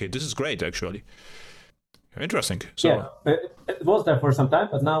okay. This is great actually. Interesting. So it was there for some time,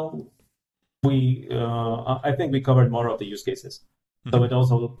 but now I think we covered more of the use cases. Mm-hmm. So it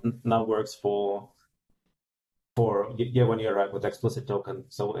also now works for when you arrive with explicit token.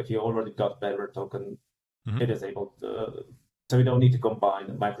 So if you already got bearer token, mm-hmm. it is able to. So we don't need to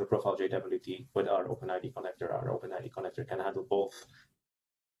combine microprofile JWT with our OpenID connector. Our OpenID connector can handle both.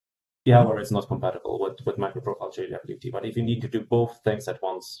 Yeah, or it's not compatible with microprofile JWT. But if you need to do both things at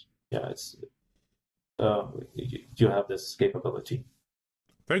once, it's you have this capability.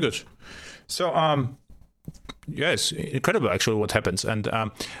 Very good. So yes, incredible actually what happens. And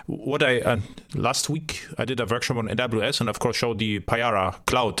what I last week I did a workshop on AWS and of course showed the Payara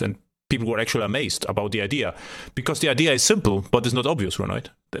cloud, and people were actually amazed about the idea, because the idea is simple but it's not obvious, right?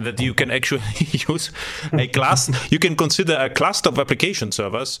 That you can actually use a class. You can consider a cluster of application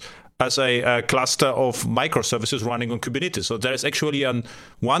servers as a cluster of microservices running on Kubernetes. So there is actually a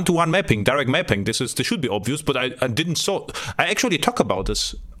one-to-one mapping, direct mapping. This should be obvious, but I didn't. I actually talk about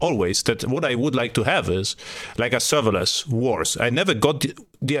this always. That what I would like to have is like a serverless wars. I never got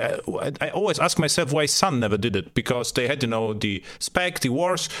I always ask myself why Sun never did it, because they had the spec, the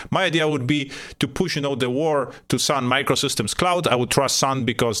wars. My idea would be to push the war to Sun Microsystems Cloud. I would trust Sun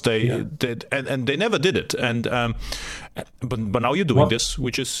because they did, and they never did it. And but now you're doing this,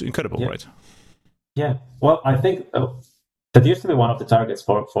 which is incredible, right? Yeah. Well, I think that used to be one of the targets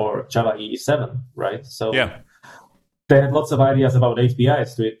for Java EE 7, right? So they had lots of ideas about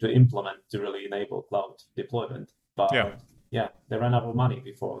APIs to implement to really enable cloud deployment, but they ran out of money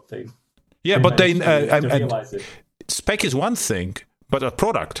before they. Yeah, but they realize it. Spec is one thing, but a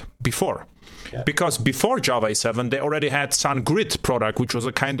product before. Yeah. Because before Java 7, they already had Sun Grid product, which was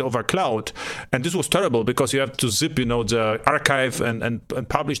a kind of a cloud. And this was terrible because you have to zip, the archive and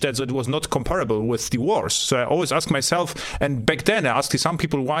publish that. So it was not comparable with the wars. So I always ask myself, and back then I asked some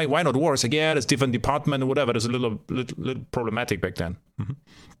people, why not wars? Like, it's different department or whatever. It's a little problematic back then. Mm-hmm.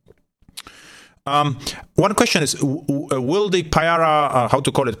 One question is, will the Payara,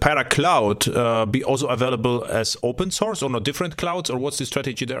 Payara Cloud be also available as open source on different clouds, or what's the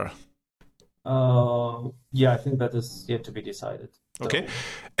strategy there? I think that is yet to be decided. So. Okay.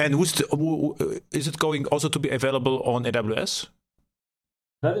 And is it going also to be available on AWS?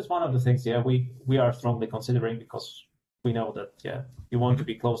 That is one of the things, we are strongly considering, because we know that you want to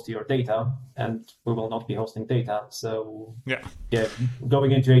be close to your data, and we will not be hosting data. So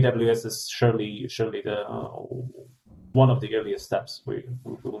going into AWS is surely the one of the earliest steps we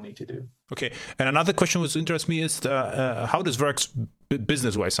will need to do. Okay, and another question which interests me is how this works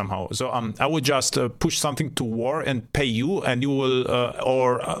business-wise somehow. So I would just push something to War and pay you, and you will,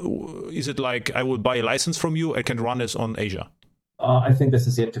 or is it like I will buy a license from you? I can run this on Azure. I think this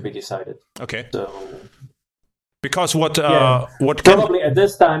is yet to be decided. Okay. So because what probably at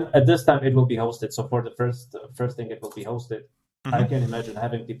this time it will be hosted. So for the first thing, it will be hosted. Mm-hmm. I can imagine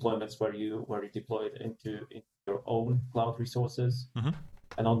having deployments where you deploy it into your own cloud resources, mm-hmm.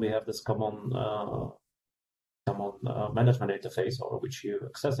 and only have this common management interface over which you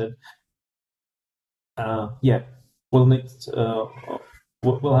access it. We'll need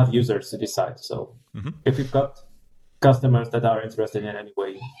we'll have users to decide. So mm-hmm. if you've got customers that are interested in any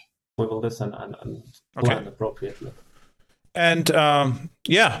way, we will listen and plan appropriately. And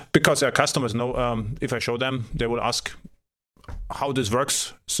because our customers know, if I show them, they will ask how this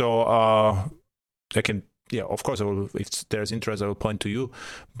works. So they can, of course, I will, if there's interest, I will point to you.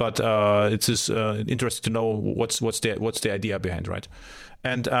 But it's just interesting to know what's the idea behind, right?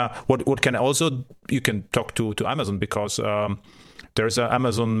 And what can also, you can talk to Amazon, because there's an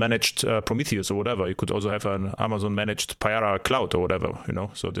Amazon managed Prometheus or whatever. You could also have an Amazon managed Payara Cloud or whatever,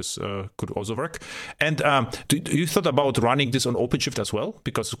 So this could also work. And do you thought about running this on OpenShift as well?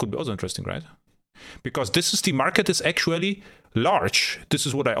 Because it could be also interesting, right? Because the market is actually large. This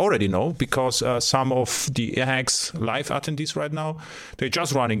is what I already know, because some of the AirHacks live attendees right now, they're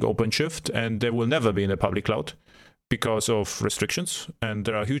just running OpenShift, and they will never be in a public cloud because of restrictions. And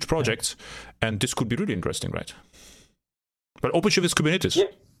there are huge projects, and this could be really interesting, right? But OpenShift is Kubernetes.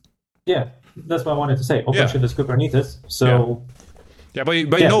 Yeah, that's what I wanted to say. OpenShift is Kubernetes. So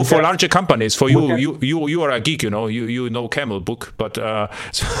for larger companies, for you are a geek, you know Camel book, but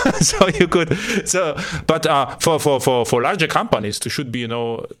so you could. So, but for larger companies, there should be,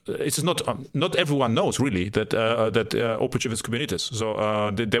 it's not everyone knows really that OpenShift is Kubernetes.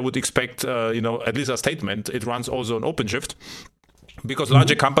 So they would expect, at least a statement. It runs also on OpenShift, because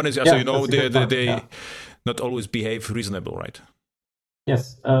larger companies, they not always behave reasonable, right?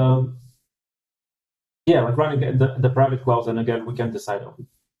 Yes. Like running the private clouds, and again, we can decide on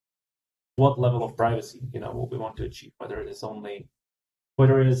what level of privacy, what we want to achieve, whether it is only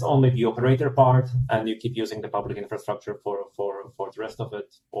the operator part, and you keep using the public infrastructure for the rest of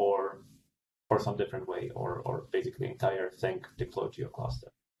it, or some different way, or basically entire thing deployed to your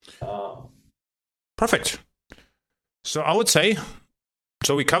cluster. Perfect. So I would say,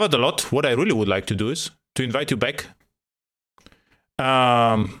 we covered a lot. What I really would like to do is to invite you back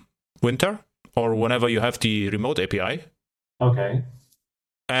winter, or whenever you have the remote API. Okay.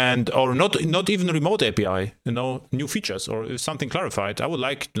 And or not even remote API, new features, or if something clarified. I would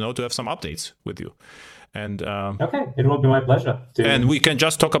like to have some updates with you. And it will be my pleasure. And we can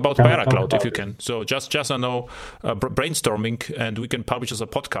just talk about Payara Cloud if you can. So just brainstorming, and we can publish as a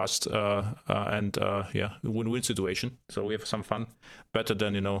podcast. Win-win situation. So we have some fun, better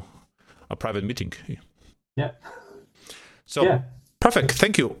than a private meeting. Yeah. So. Yeah. Perfect.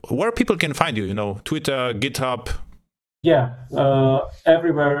 Thank you. Where people can find you, Twitter, GitHub. Yeah,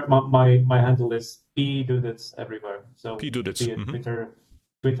 everywhere. My handle is pdudits everywhere. So pdudits. Be it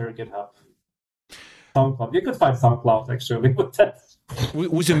Twitter, GitHub, SoundCloud. You could find SoundCloud actually with that.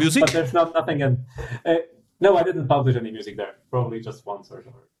 With your music? But there's nothing in. No, I didn't publish any music there. Probably just once or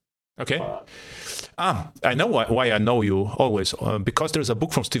something. Okay. I know why I know you always, because there's a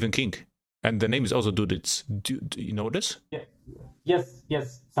book from Stephen King, and the name is also Dudits. Do you know this? Yeah. Yes.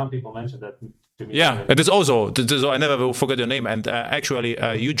 Some people mentioned that to me. Yeah, it is also. I never will forget your name. And actually,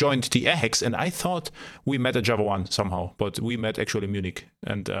 you joined the AirHacks, and I thought we met at Java 1 somehow, but we met actually in Munich.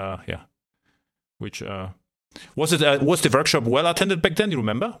 And which was it? Was the workshop well attended back then? You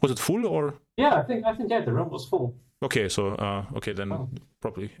remember? Was it full or? Yeah, I think the room was full. Okay, so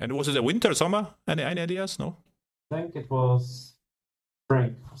probably. And was it a winter, summer? Any ideas? No. I think it was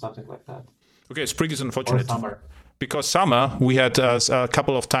spring or something like that. Okay, spring is unfortunate. Or summer. Because summer, we had a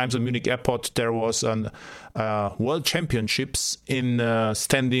couple of times in Munich airport, there was an world championships in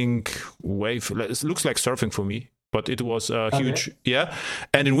standing wave. It looks like surfing for me, but it was huge. Yeah.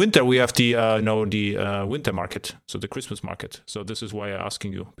 And in winter, we have the winter market, so the Christmas market. So this is why I'm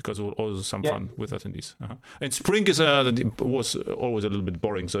asking you, because it was also some fun with attendees. And spring was always a little bit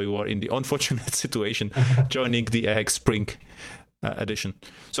boring. So you are in the unfortunate situation joining the AirHacks Spring edition.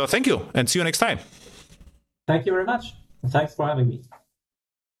 So thank you, and see you next time. Thank you very much. Thanks for having me.